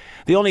range.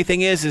 The only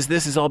thing is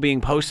this is all being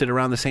posted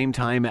around the same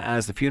time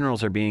as the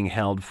funerals are being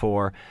held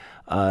for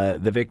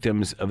the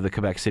victims of the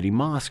Quebec City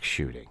mosque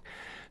shooting.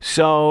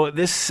 So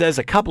this says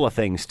a couple of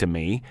things to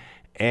me.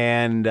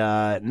 And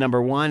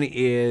number one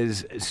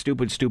is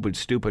stupid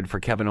for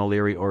Kevin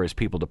O'Leary or his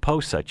people to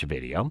post such a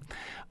video.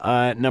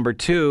 Number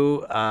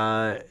two,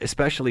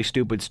 especially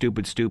stupid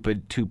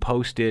to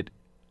post it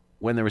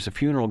when there was a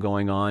funeral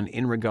going on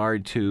in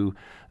regard to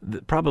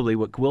probably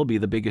what will be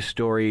the biggest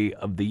story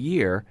of the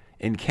year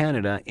in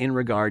Canada in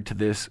regard to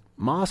this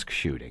mosque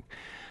shooting.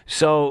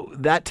 So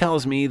that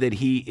tells me that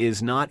he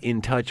is not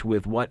in touch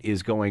with what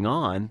is going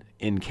on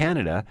in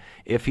Canada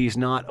if he's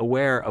not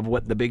aware of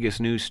what the biggest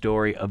news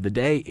story of the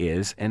day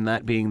is, and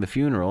that being the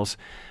funerals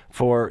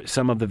for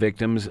some of the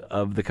victims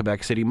of the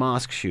Quebec City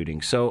mosque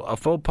shooting. So a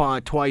faux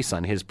pas twice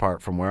on his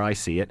part from where I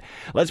see it.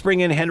 Let's bring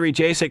in Henry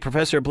Jasek,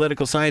 Professor of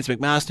Political Science,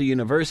 McMaster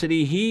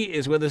University. He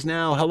is with us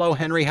now. Hello,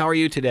 Henry. How are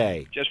you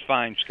today? Just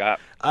fine, Scott.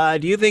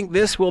 Do you think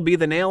this will be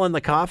the nail in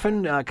the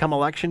coffin come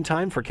election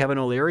time for Kevin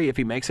O'Leary if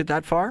he makes it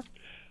that far?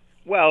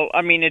 Well,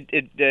 I mean,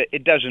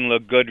 it doesn't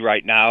look good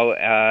right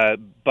now.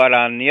 But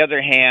on the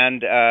other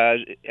hand,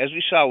 as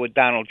we saw with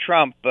Donald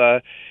Trump,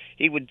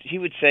 he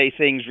would say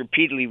things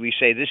repeatedly. We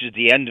say this is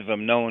the end of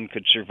him. No one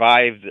could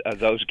survive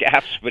those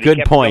gaps, but he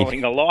kept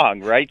going along,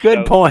 right?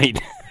 Good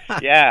point.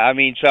 Yeah, I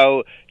mean,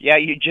 so yeah,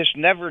 you just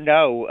never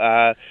know,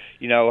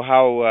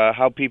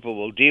 how people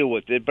will deal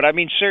with it. But I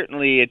mean,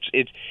 certainly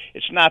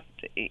it's not,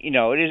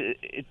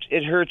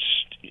 it hurts.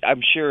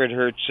 I'm sure it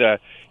hurts.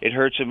 It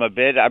hurts him a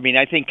bit. I mean,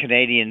 I think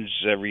Canadians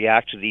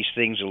react to these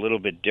things a little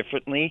bit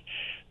differently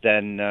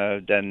than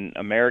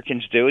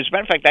Americans do. As a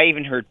matter of fact, I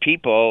even heard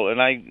people,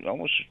 and I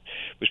almost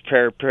was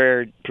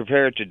prepared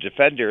to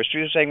defend her. She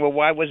was saying, "Well,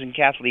 why wasn't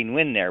Kathleen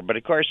Wynne there?" But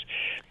of course,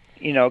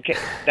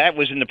 that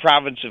was in the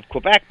province of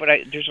Quebec, but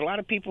there's a lot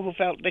of people who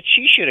felt that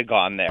she should have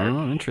gone there.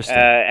 Oh, interesting.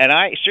 And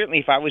I certainly,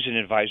 if I was an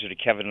advisor to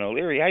Kevin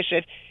O'Leary,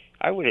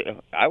 I would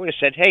have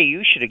said, "Hey,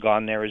 you should have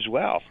gone there as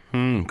well."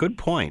 Good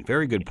point.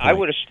 Very good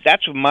point.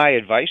 That's what my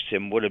advice to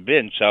him would have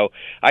been. So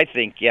I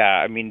think,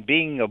 I mean,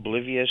 being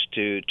oblivious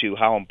to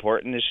how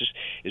important this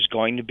is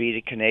going to be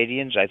to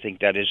Canadians, I think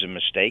that is a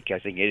mistake. I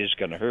think it is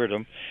going to hurt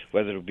them,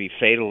 whether it'll be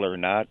fatal or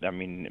not. I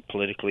mean,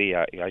 politically,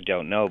 I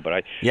don't know,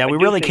 but we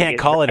really can't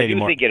call it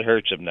anymore. I do think it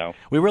hurts him, though.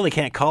 We really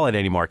can't call it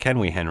anymore, can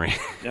we, Henry?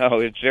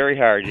 No, it's very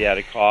hard,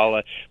 to call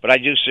it. But I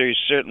do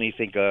certainly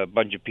think a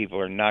bunch of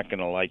people are not going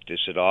to like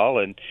this at all,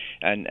 and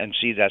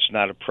see that's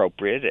not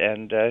appropriate.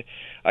 And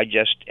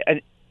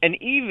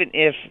and even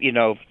if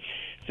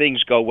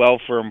things go well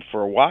for him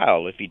for a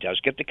while, if he does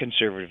get the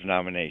Conservative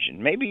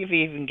nomination, maybe if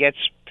he even gets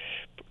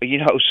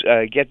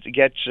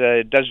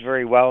does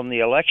very well in the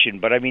election.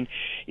 But I mean,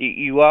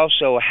 you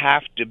also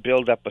have to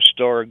build up a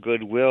store of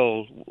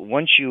goodwill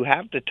once you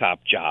have the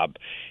top job,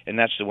 and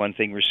that's the one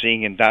thing we're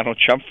seeing in Donald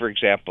Trump, for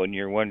example. And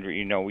you're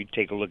wondering, we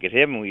take a look at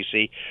him and we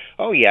see,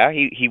 oh yeah,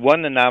 he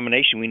won the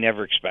nomination. We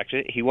never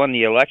expected it. He won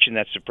the election.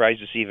 That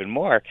surprised us even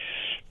more.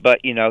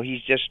 But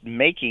he's just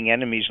making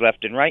enemies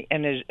left and right,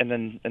 and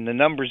the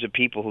numbers of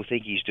people who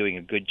think he's doing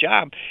a good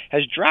job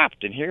has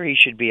dropped. And here he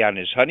should be on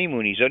his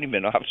honeymoon. He's only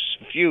been off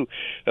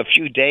a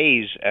few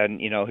days,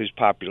 and his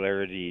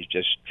popularity is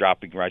just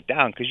dropping right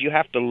down because you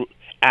have to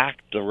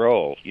act the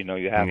role.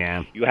 You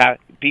have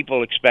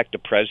people expect a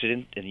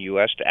president in the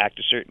U.S. to act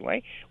a certain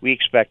way. We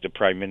expect the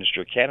Prime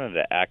Minister of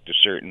Canada to act a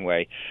certain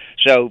way.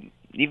 So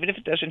even if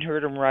it doesn't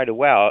hurt him right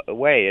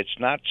away, it's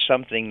not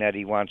something that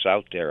he wants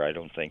out there, I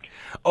don't think.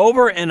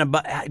 Over and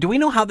above, do we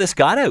know how this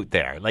got out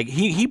there? Like,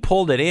 he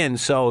pulled it in,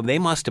 so they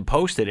must have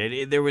posted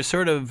it. There was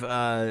sort of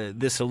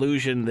this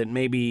illusion that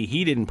maybe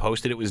he didn't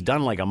post it. It was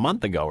done like a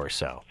month ago or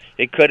so.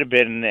 It could have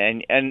been,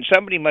 and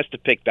somebody must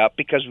have picked up,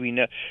 because we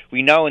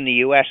know in the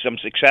U.S. some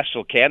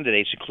successful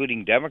candidates,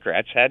 including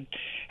Democrats, had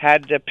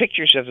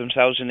pictures of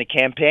themselves in the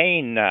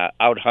campaign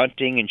out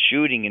hunting and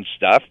shooting and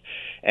stuff,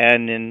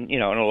 and in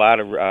a lot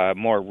of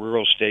more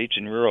rural states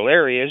and rural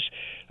areas,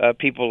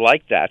 people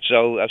like that.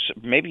 So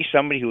maybe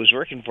somebody who was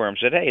working for him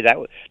said, "Hey,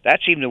 that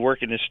seemed to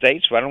work in the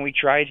States. Why don't we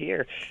try it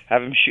here?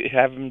 Have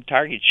him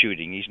target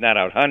shooting. He's not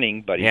out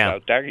hunting, but he's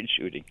out target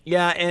shooting."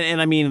 Yeah,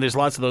 and I mean, there's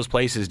lots of those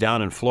places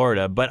down in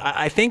Florida. But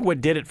I think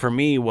what did it for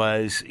me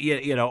was,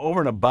 over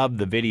and above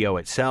the video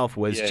itself,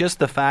 was just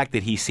the fact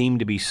that he seemed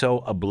to be so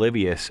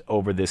oblivious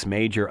over this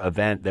major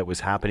event that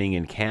was happening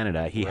in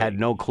Canada. He had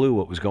no clue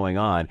what was going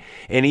on.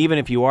 And even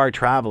if you are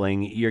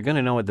traveling, you're going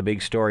to know what the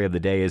big story of the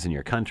day is in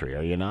your country,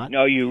 are you not?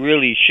 No, you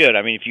really should.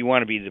 I mean, if you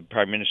want to be the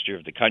prime minister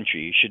of the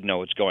country, you should know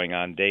what's going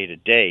on day to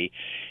day,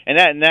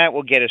 and that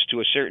will get us to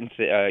a certain,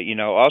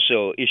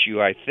 also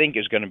issue I think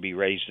is going to be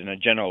raised in a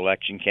general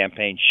election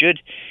campaign should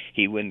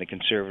he win the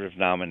Conservative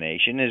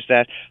nomination. Is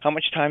that how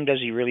much time does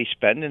he really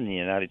spend in the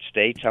United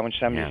States? How much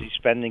time does he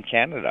spend in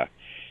Canada?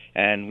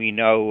 And we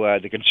know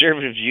the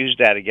Conservatives used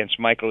that against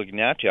Michael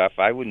Ignatieff.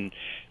 I wouldn't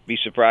be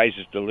surprised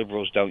if the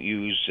Liberals don't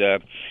use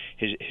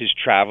his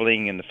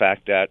traveling and the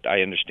fact that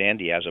I understand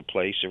he has a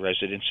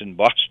residence in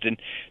Boston,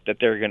 that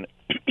they're going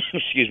to,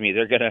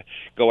 they're going to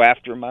go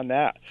after him on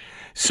that.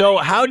 So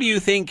how do you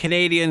think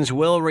Canadians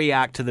will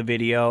react to the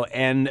video?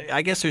 And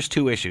I guess there's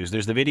two issues.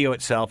 There's the video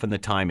itself and the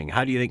timing.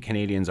 How do you think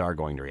Canadians are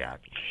going to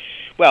react?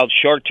 Well,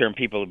 short-term,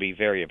 people will be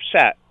very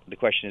upset. The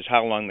question is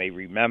how long they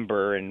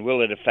remember, and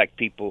will it affect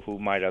people who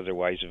might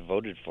otherwise have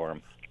voted for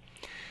him?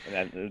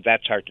 And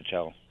that's hard to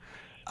tell.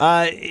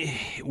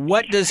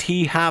 What does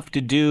he have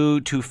to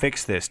do to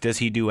fix this? Does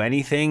he do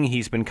anything?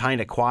 He's been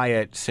kind of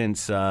quiet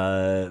since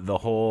the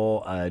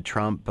whole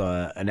Trump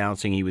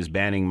announcing he was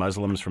banning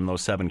Muslims from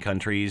those 7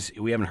 countries.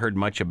 We haven't heard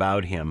much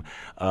about him,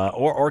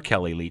 or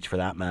Kelly Leitch for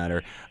that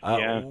matter.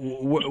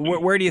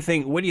 What do you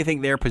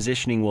think their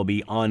positioning will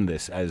be on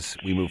this as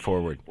we move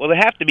forward? Well, they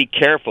have to be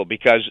careful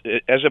because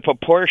as a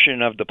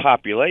proportion of the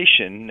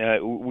population,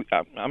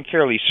 I'm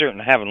fairly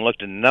certain, I haven't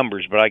looked at the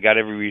numbers, but I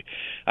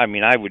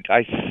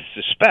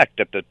suspect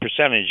that the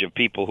percentage of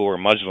people who are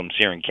Muslims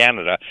here in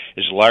Canada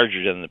is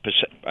larger than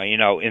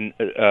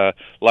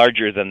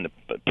larger than the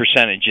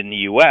percentage in the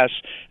U.S.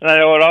 And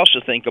I would also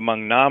think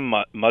among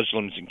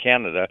non-Muslims in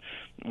Canada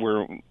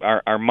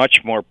are much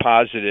more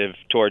positive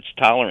towards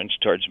tolerance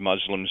towards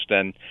Muslims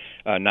than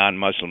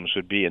non-Muslims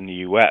would be in the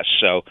U.S.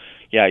 So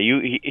yeah,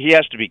 he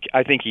has to be.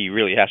 I think he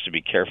really has to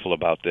be careful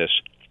about this.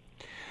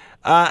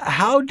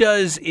 How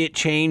does it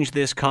change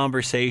this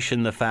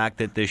conversation, the fact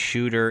that the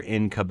shooter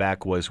in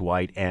Quebec was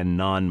white and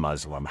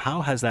non-Muslim?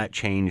 How has that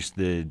changed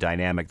the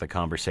dynamic, the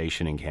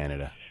conversation in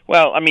Canada?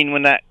 Well, I mean,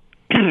 when that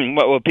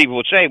what people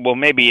would say, well,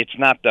 maybe it's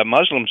not the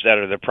Muslims that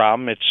are the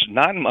problem, it's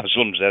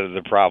non-Muslims that are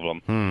the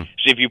problem.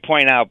 So if you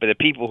point out that the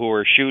people who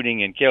are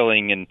shooting and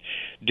killing and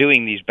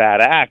doing these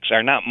bad acts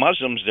are not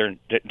Muslims,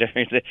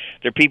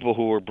 they're people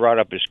who were brought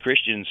up as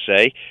Christians,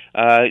 say,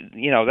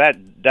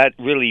 that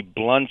really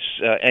blunts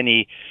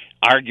any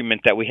argument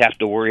that we have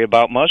to worry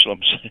about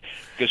Muslims,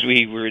 because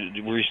we're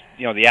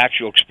the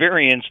actual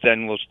experience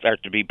then will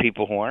start to be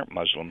people who aren't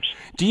Muslims.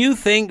 Do you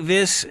think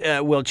this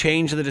will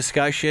change the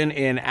discussion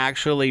and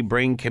actually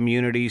bring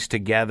communities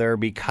together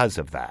because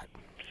of that?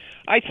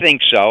 I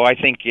think so. I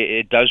think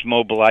it does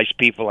mobilize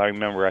people. I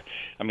remember,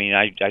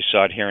 I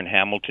saw it here in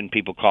Hamilton,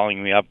 people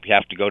calling me up, you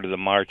have to go to the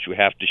march, we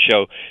have to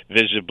show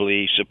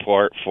visibly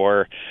support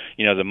for,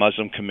 the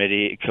Muslim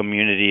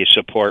community,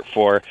 support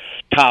for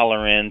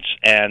tolerance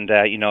and,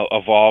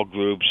 of all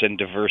groups and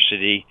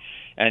diversity.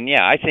 And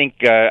yeah, I think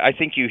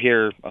you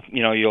hear,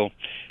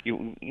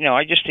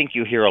 I just think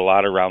you hear a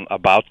lot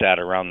about that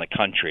around the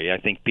country. I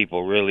think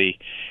people really,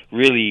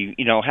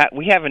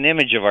 we have an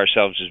image of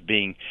ourselves as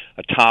being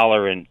a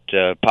tolerant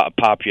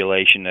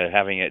population,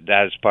 having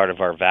that as part of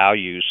our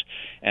values,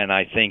 and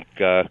I think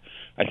that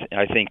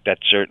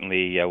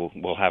certainly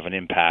will have an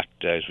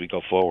impact as we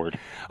go forward.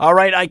 All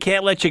right, I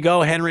can't let you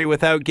go, Henry,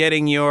 without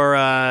getting your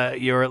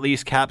at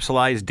least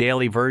capsulized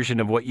daily version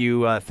of what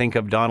you think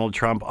of Donald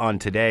Trump on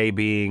today,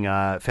 being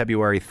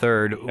February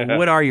 3rd.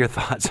 What are your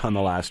thoughts on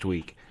the last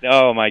week?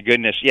 Oh my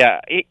goodness, yeah.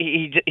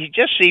 He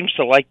just seems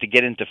to like to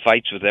get into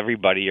fights with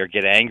everybody or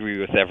get angry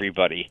with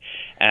everybody,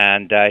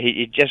 and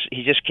he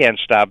just can't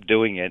stop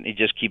doing it. He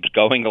just keeps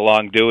going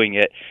along doing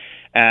it,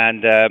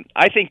 and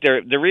I think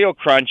the real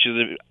crunch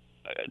is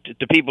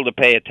the people to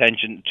pay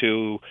attention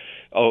to,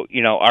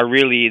 are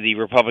really the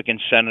Republican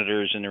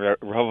senators and the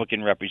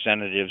Republican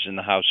representatives in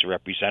the House of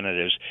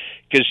Representatives,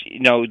 because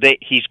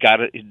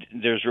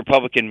there's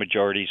Republican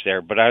majorities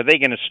there, but are they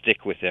going to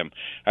stick with him?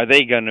 Are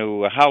they going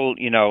to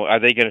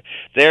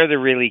they're the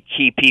really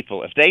key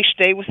people. If they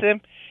stay with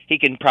him, he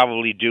can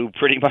probably do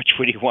pretty much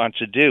what he wants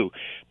to do.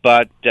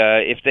 But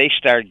if they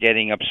start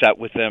getting upset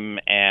with him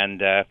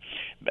and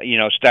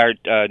start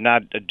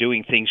not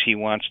doing things he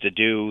wants to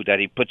do that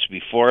he puts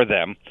before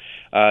them,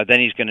 then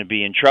he's going to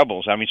be in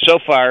trouble. I mean, so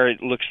far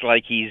it looks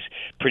like he's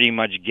pretty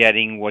much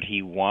getting what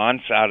he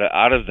wants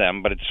out of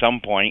them. But at some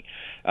point,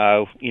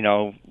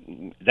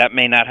 that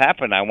may not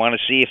happen. I want to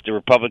see if the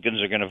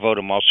Republicans are going to vote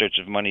him all sorts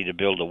of money to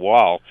build a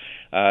wall.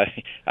 I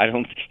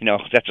don't,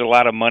 that's a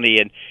lot of money,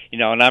 and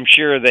and I'm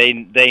sure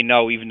they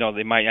know, even though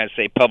they might not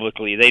say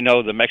publicly, they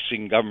know the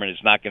Mexican government is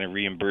not going to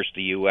reimburse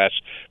the U.S.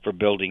 for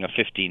building a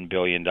 $15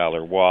 billion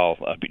wall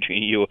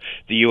between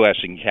the U.S.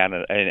 and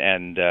Canada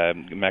and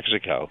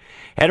Mexico.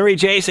 Henry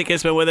Jasek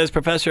has been with us,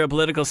 professor of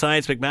political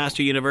science,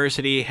 McMaster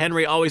University.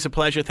 Henry, always a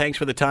pleasure. Thanks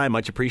for the time.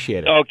 Much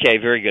appreciated. Okay,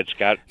 very good,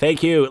 Scott.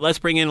 Thank you. Let's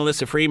bring in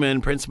Alyssa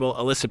Freeman, Principal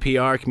Alyssa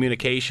PR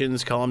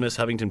Communications, columnist,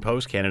 Huffington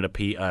Post,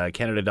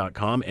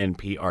 Canada.com, and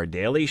PR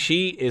Daily.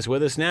 She is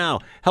with us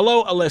now.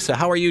 Hello, Alyssa.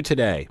 How are you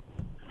today?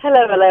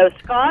 Hello,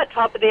 Scott.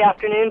 Top of the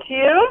afternoon to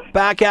you.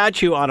 Back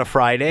at you on a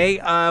Friday.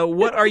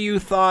 What are your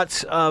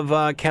thoughts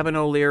of Kevin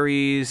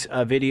O'Leary's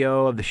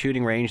video of the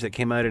shooting range that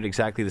came out at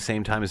exactly the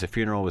same time as a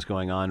funeral was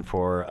going on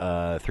for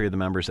 3 of the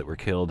members that were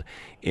killed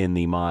in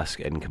the mosque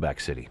in Quebec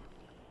City?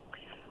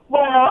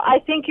 Well, I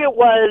think it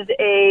was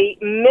a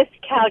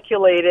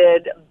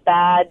miscalculated,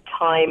 bad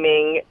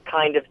timing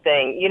kind of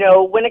thing.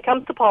 When it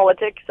comes to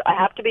politics, I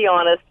have to be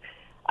honest,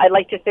 I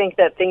like to think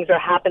that things are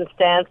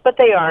happenstance, but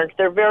they aren't.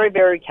 They're very,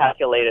 very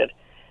calculated.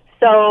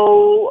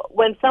 So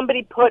when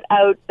somebody put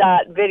out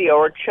that video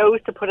or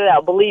chose to put it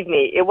out, believe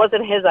me, it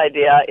wasn't his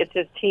idea. It's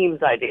his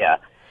team's idea.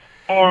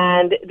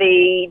 And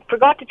they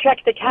forgot to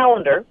check the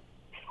calendar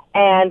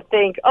and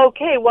think,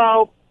 okay,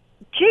 well,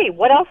 gee,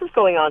 what else is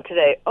going on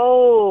today?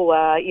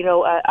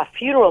 A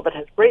funeral that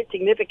has great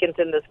significance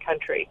in this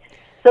country.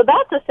 So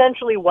that's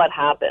essentially what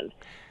happened.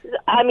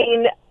 I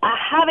mean,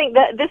 having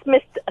this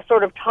missed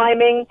sort of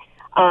timing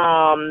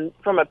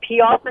from a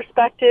PR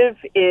perspective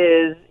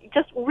is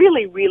just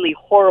really, really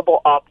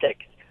horrible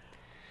optics.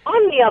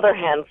 On the other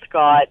hand,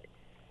 Scott,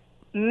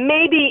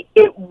 maybe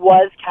it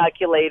was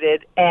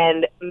calculated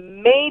and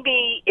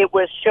maybe it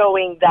was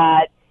showing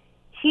that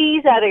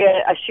he's at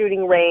a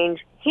shooting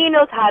range, he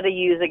knows how to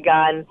use a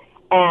gun,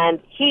 and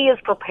he is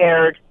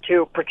prepared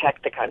to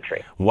protect the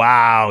country.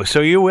 Wow.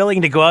 So you're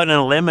willing to go out on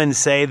a limb and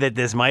say that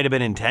this might have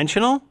been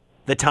intentional?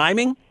 The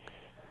timing?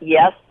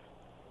 Yes.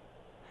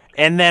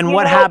 And then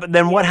what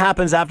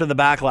happens after the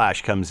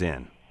backlash comes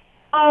in?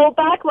 Oh,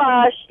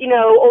 backlash,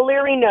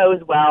 O'Leary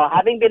knows well,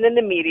 having been in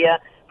the media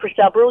for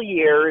several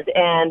years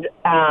and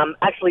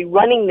actually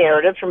running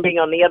narratives from being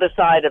on the other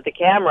side of the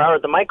camera or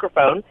the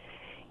microphone,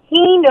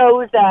 he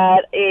knows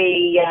that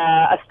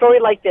a story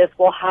like this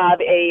will have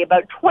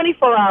about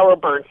 24-hour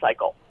burn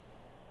cycle.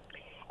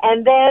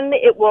 And then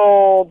it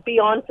will be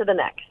on to the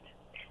next.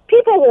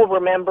 People will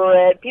remember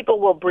it. People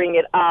will bring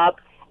it up.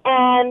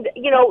 And,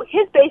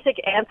 his basic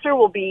answer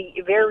will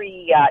be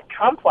very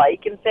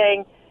Trump-like in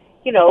saying,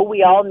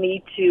 we all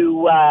need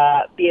to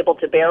be able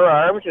to bear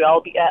arms. We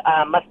all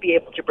must be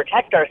able to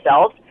protect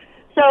ourselves.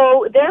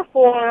 So,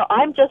 therefore,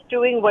 I'm just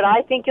doing what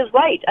I think is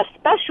right,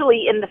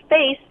 especially in the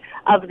face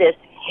of this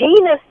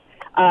heinous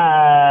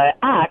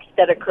act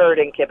that occurred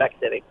in Quebec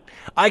City.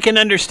 I can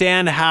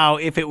understand how,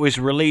 if it was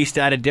released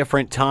at a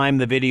different time,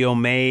 the video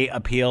may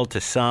appeal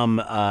to some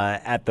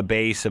at the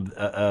base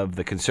of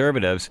the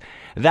Conservatives.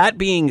 That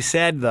being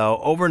said, though,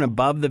 over and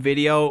above the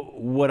video,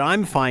 what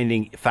I'm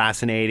finding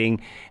fascinating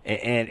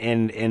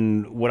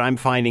and what I'm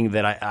finding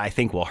that I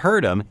think will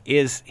hurt him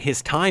is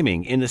his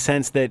timing, in the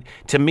sense that,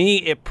 to me,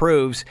 it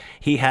proves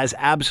he has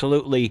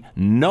absolutely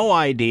no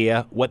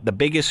idea what the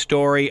biggest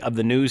story of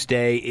the news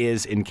day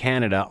is in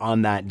Canada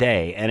on that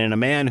day. And in a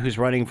man who's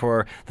running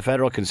for the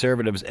federal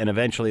Conservatives and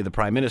eventually the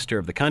Prime Minister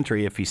of the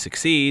country, if he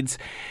succeeds,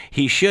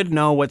 he should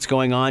know what's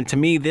going on. To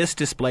me, this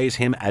displays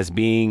him as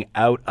being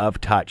out of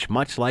touch,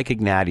 much like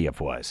Ignatieff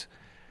was.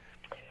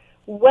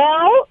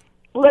 Well,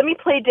 let me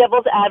play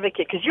devil's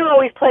advocate, because you're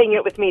always playing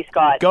it with me,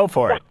 Scott. Go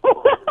for it.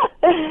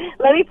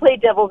 Let me play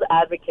devil's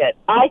advocate.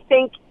 I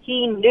think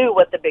he knew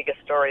what the biggest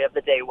story of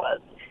the day was.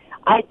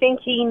 I think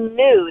he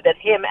knew that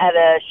him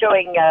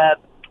showing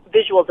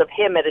visuals of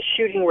him at a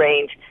shooting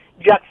range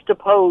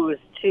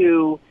juxtaposed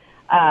to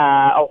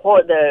a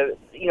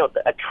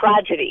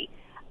tragedy.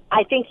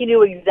 I think he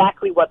knew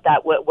exactly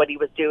what he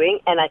was doing,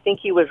 and I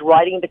think he was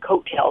riding the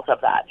coattails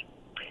of that.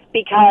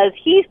 Because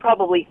he's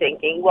probably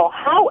thinking, well,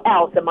 how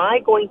else am I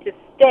going to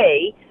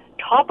stay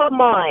top of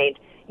mind,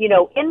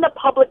 in the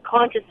public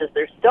consciousness?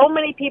 There's so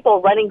many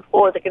people running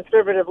for the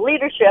Conservative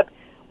leadership.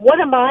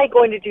 What am I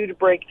going to do to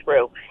break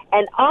through?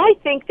 And I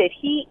think that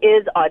he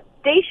is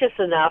audacious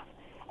enough,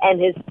 and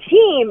his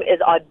team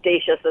is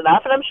audacious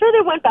enough, and I'm sure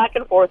they went back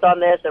and forth on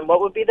this and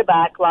what would be the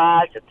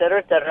backlash, et cetera,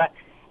 et cetera.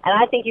 And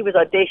I think he was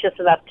audacious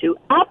enough to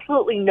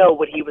absolutely know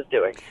what he was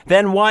doing.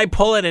 Then why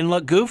pull it and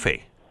look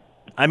goofy?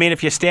 I mean,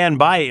 if you stand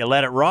by it, you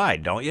let it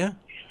ride, don't you?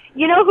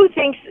 You know who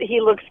thinks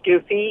he looks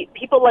goofy?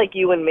 People like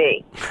you and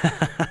me.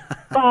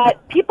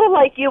 But people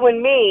like you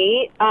and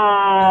me,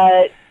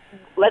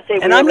 let's say,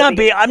 and I'm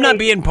not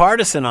being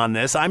partisan on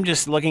this. I'm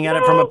just looking at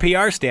it from a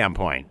PR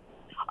standpoint.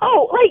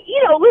 Oh, like,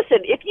 listen,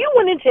 if you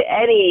went into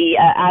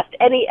asked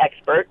any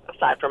expert,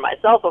 aside from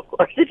myself, of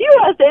course, if you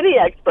asked any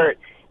expert,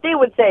 they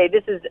would say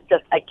this is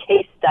just a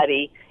case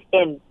study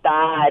in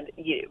bad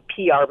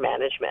PR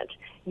management,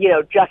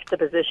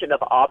 juxtaposition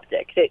of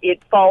optics.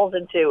 It falls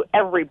into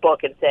every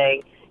book and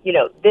saying,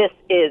 this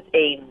is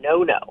a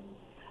no-no,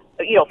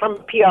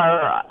 from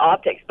PR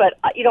optics. But,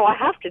 I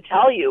have to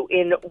tell you,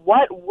 in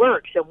what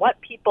works and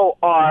what people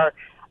are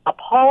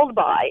appalled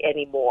by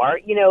anymore,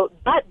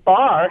 that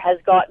bar has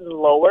gotten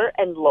lower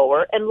and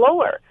lower and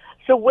lower.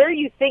 So where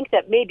you think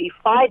that maybe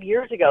 5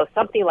 years ago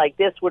something like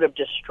this would have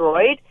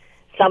destroyed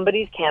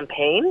somebody's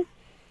campaign,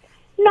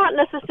 not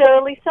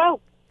necessarily so.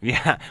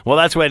 Yeah, well,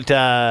 that's what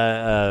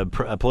a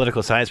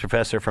political science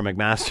professor from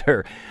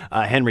McMaster,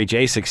 Henry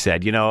Jasek,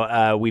 said.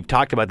 We've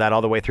talked about that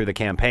all the way through the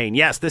campaign.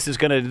 Yes, this is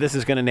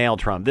gonna nail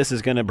Trump. This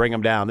is gonna bring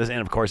him down.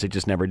 And of course, it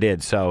just never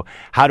did. So,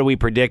 how do we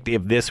predict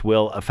if this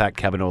will affect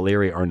Kevin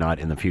O'Leary or not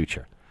in the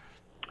future?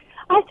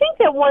 I think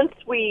that once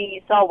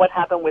we saw what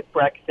happened with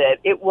Brexit,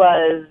 it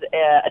was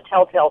a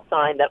telltale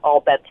sign that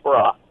all bets were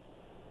off,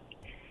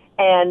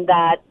 and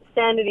that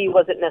sanity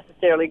wasn't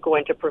necessarily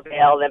going to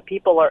prevail, and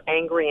people are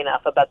angry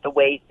enough about the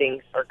way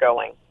things are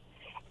going.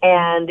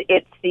 And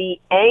it's the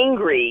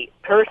angry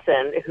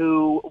person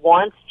who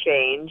wants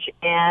change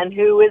and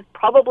who is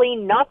probably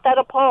not that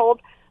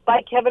appalled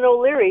by Kevin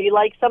O'Leary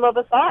like some of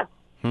us are.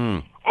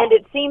 And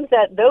it seems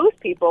that those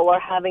people are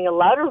having a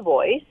louder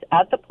voice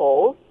at the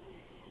polls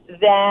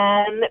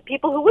than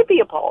people who would be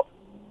appalled.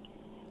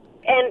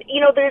 And,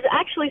 there's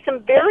actually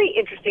some very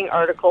interesting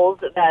articles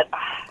that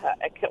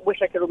I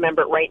wish I could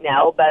remember it right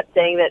now, but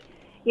saying that,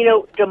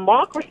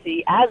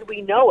 democracy as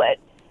we know it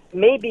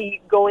may be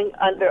undergoing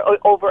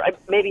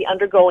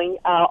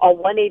a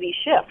 180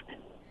 shift.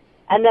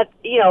 And that,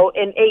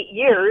 in 8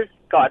 years,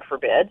 God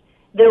forbid,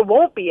 there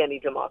won't be any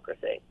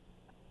democracy.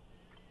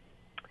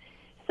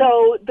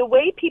 So the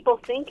way people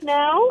think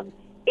now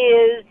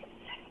is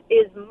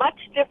much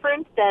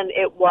different than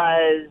it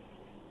was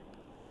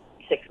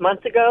 6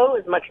 months ago,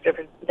 is much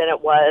different than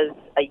it was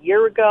a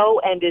year ago,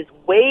 and is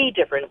way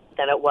different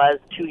than it was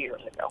 2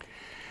 years ago.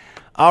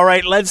 All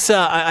right, let's.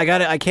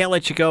 I can't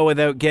let you go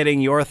without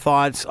getting your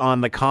thoughts on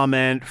the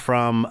comment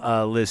from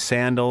Liz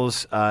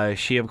Sandals.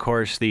 She, of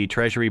course, the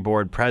Treasury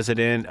Board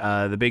president.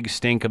 The big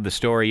stink of the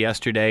story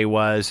yesterday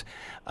was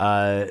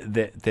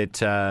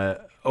that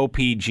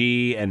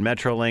OPG and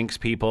Metrolinx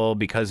people,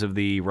 because of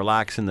the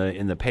relax in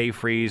the pay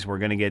freeze, we're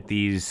going to get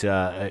these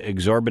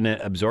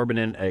exorbitant,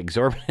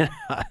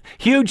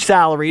 huge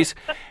salaries.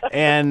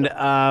 And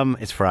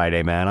it's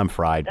Friday, man. I'm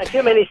fried.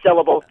 Too many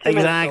syllables.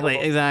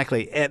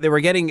 Exactly. They were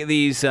getting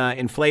these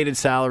inflated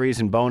salaries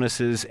and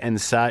bonuses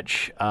and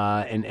such.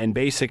 And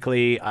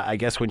basically, I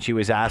guess when she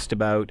was asked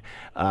about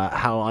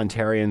how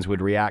Ontarians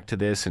would react to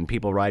this and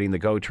people riding the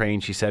GO train,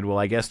 she said, well,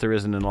 I guess there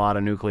isn't a lot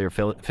of nuclear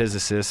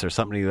physicists or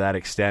something to that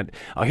extent.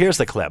 Oh, here's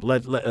the clip.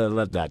 Let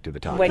that do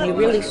the talking. When you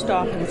really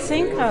stop and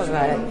think of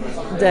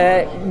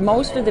it,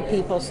 most of the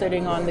people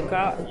sitting on the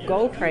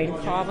GO train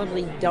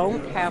probably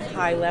don't have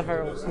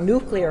high-level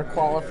nuclear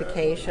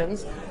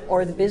qualifications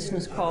or the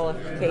business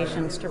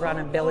qualifications to run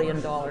a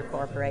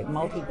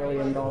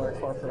multi-billion-dollar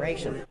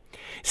corporation.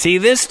 See,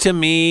 this to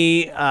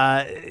me,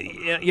 Alyssa,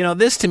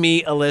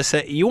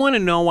 you want to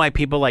know why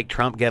people like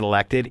Trump get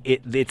elected?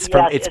 It's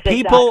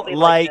people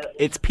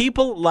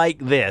like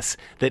this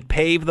that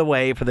pave the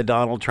way for the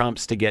Donald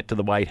Trumps to get to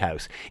the White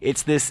House.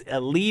 It's this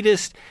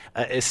elitist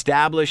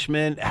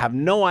establishment, have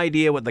no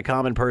idea what the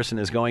common person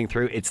is going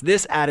through. It's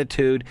this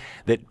attitude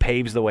that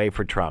paves the way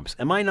for Trumps.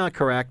 Am I not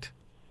correct?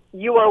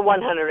 You are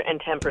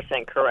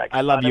 110% correct. I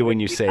love you when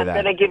you say that.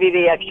 I'm going to give you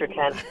the extra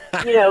 10.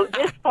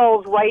 This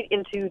falls right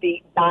into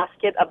the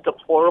basket of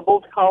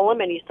deplorables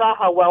column, and you saw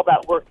how well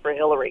that worked for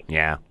Hillary.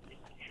 Yeah.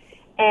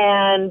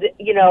 And,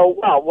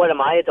 what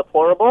am I, a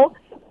deplorable?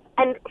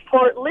 And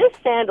for Liz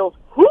Sandals,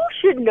 who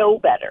should know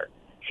better?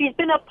 She's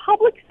been a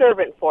public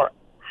servant for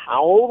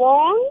how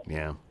long?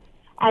 Yeah.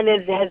 And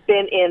it has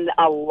been in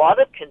a lot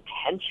of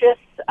contentious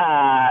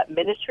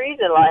ministries,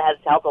 and has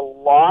held a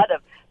lot of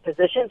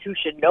positions. Who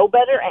should know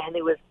better, and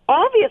who has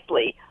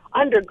obviously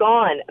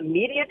undergone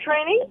media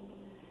training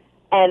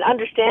and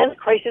understands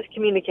crisis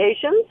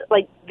communications.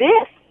 Like,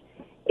 this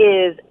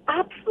is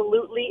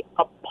absolutely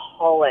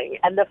appalling.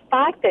 And the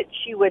fact that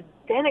she would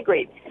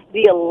denigrate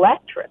the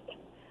electorate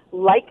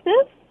like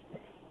this,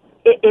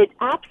 it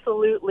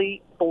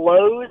absolutely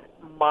blows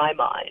my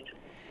mind.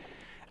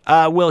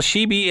 Will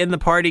she be in the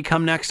party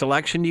come next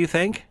election, do you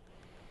think?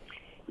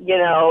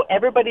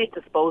 Everybody's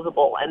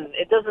disposable, and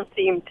it doesn't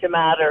seem to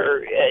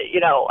matter,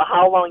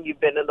 how long you've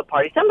been in the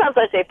party. Sometimes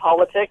I say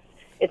politics,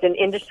 it's an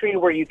industry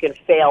where you can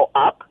fail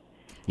up.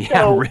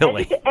 Yeah, so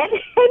really.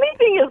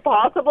 Anything is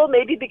possible.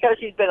 Maybe because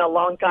she's been a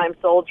long-time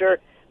soldier,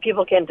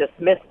 people can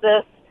dismiss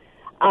this.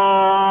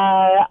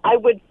 I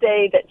would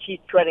say that she's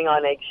treading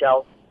on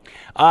eggshells.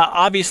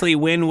 Obviously,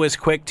 Wynne was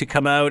quick to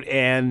come out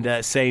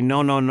and say,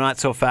 no, not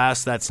so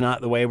fast. That's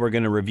not the way we're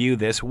going to review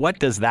this. What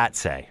does that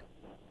say?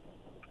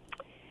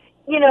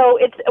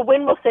 it's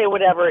Wynne will say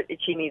whatever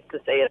she needs to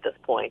say at this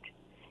point,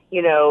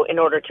 in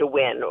order to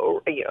win.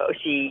 Or,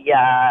 she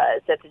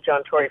said to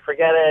John Tory,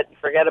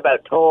 forget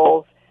about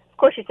tolls. Of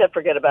course she said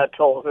forget about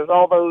tolls. There's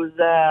all those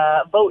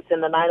votes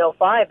in the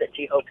 905 that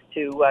she hopes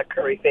to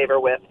curry favor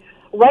with.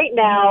 Right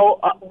now,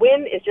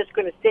 Wynne is just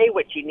going to say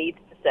what she needs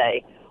to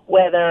say.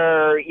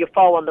 Whether you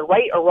fall on the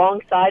right or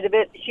wrong side of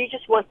it, she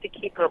just wants to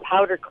keep her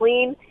powder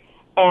clean,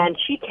 and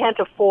she can't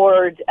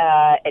afford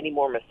any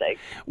more mistakes.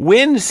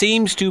 Wynne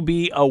seems to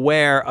be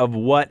aware of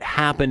what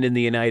happened in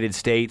the United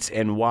States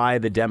and why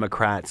the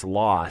Democrats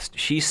lost.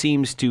 She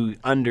seems to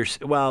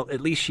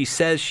at least she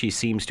says she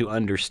seems to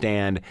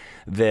understand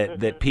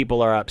that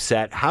people are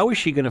upset. How is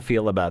she going to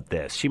feel about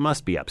this? She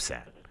must be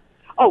upset.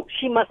 Oh,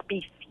 she must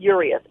be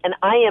furious, and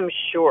I am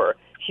sure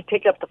she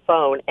picked up the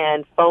phone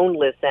and phoned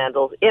Liz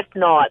Sandals, if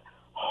not,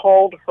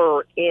 hauled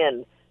her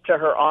in to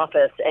her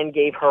office and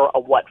gave her a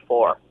what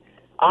for.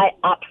 I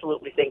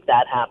absolutely think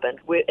that happened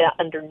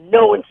under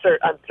no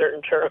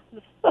uncertain terms.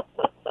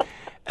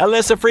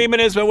 Alyssa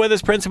Freeman has been with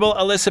us, Principal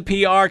Alyssa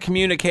PR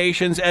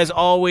Communications. As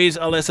always,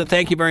 Alyssa,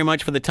 thank you very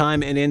much for the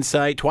time and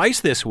insight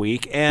twice this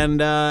week, and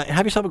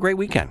have yourself a great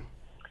weekend.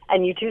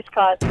 And you too,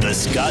 Scott. The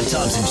Scott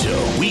Thompson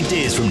Show,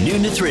 weekdays from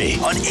noon to 3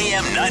 on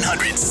AM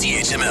 900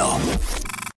 CHML.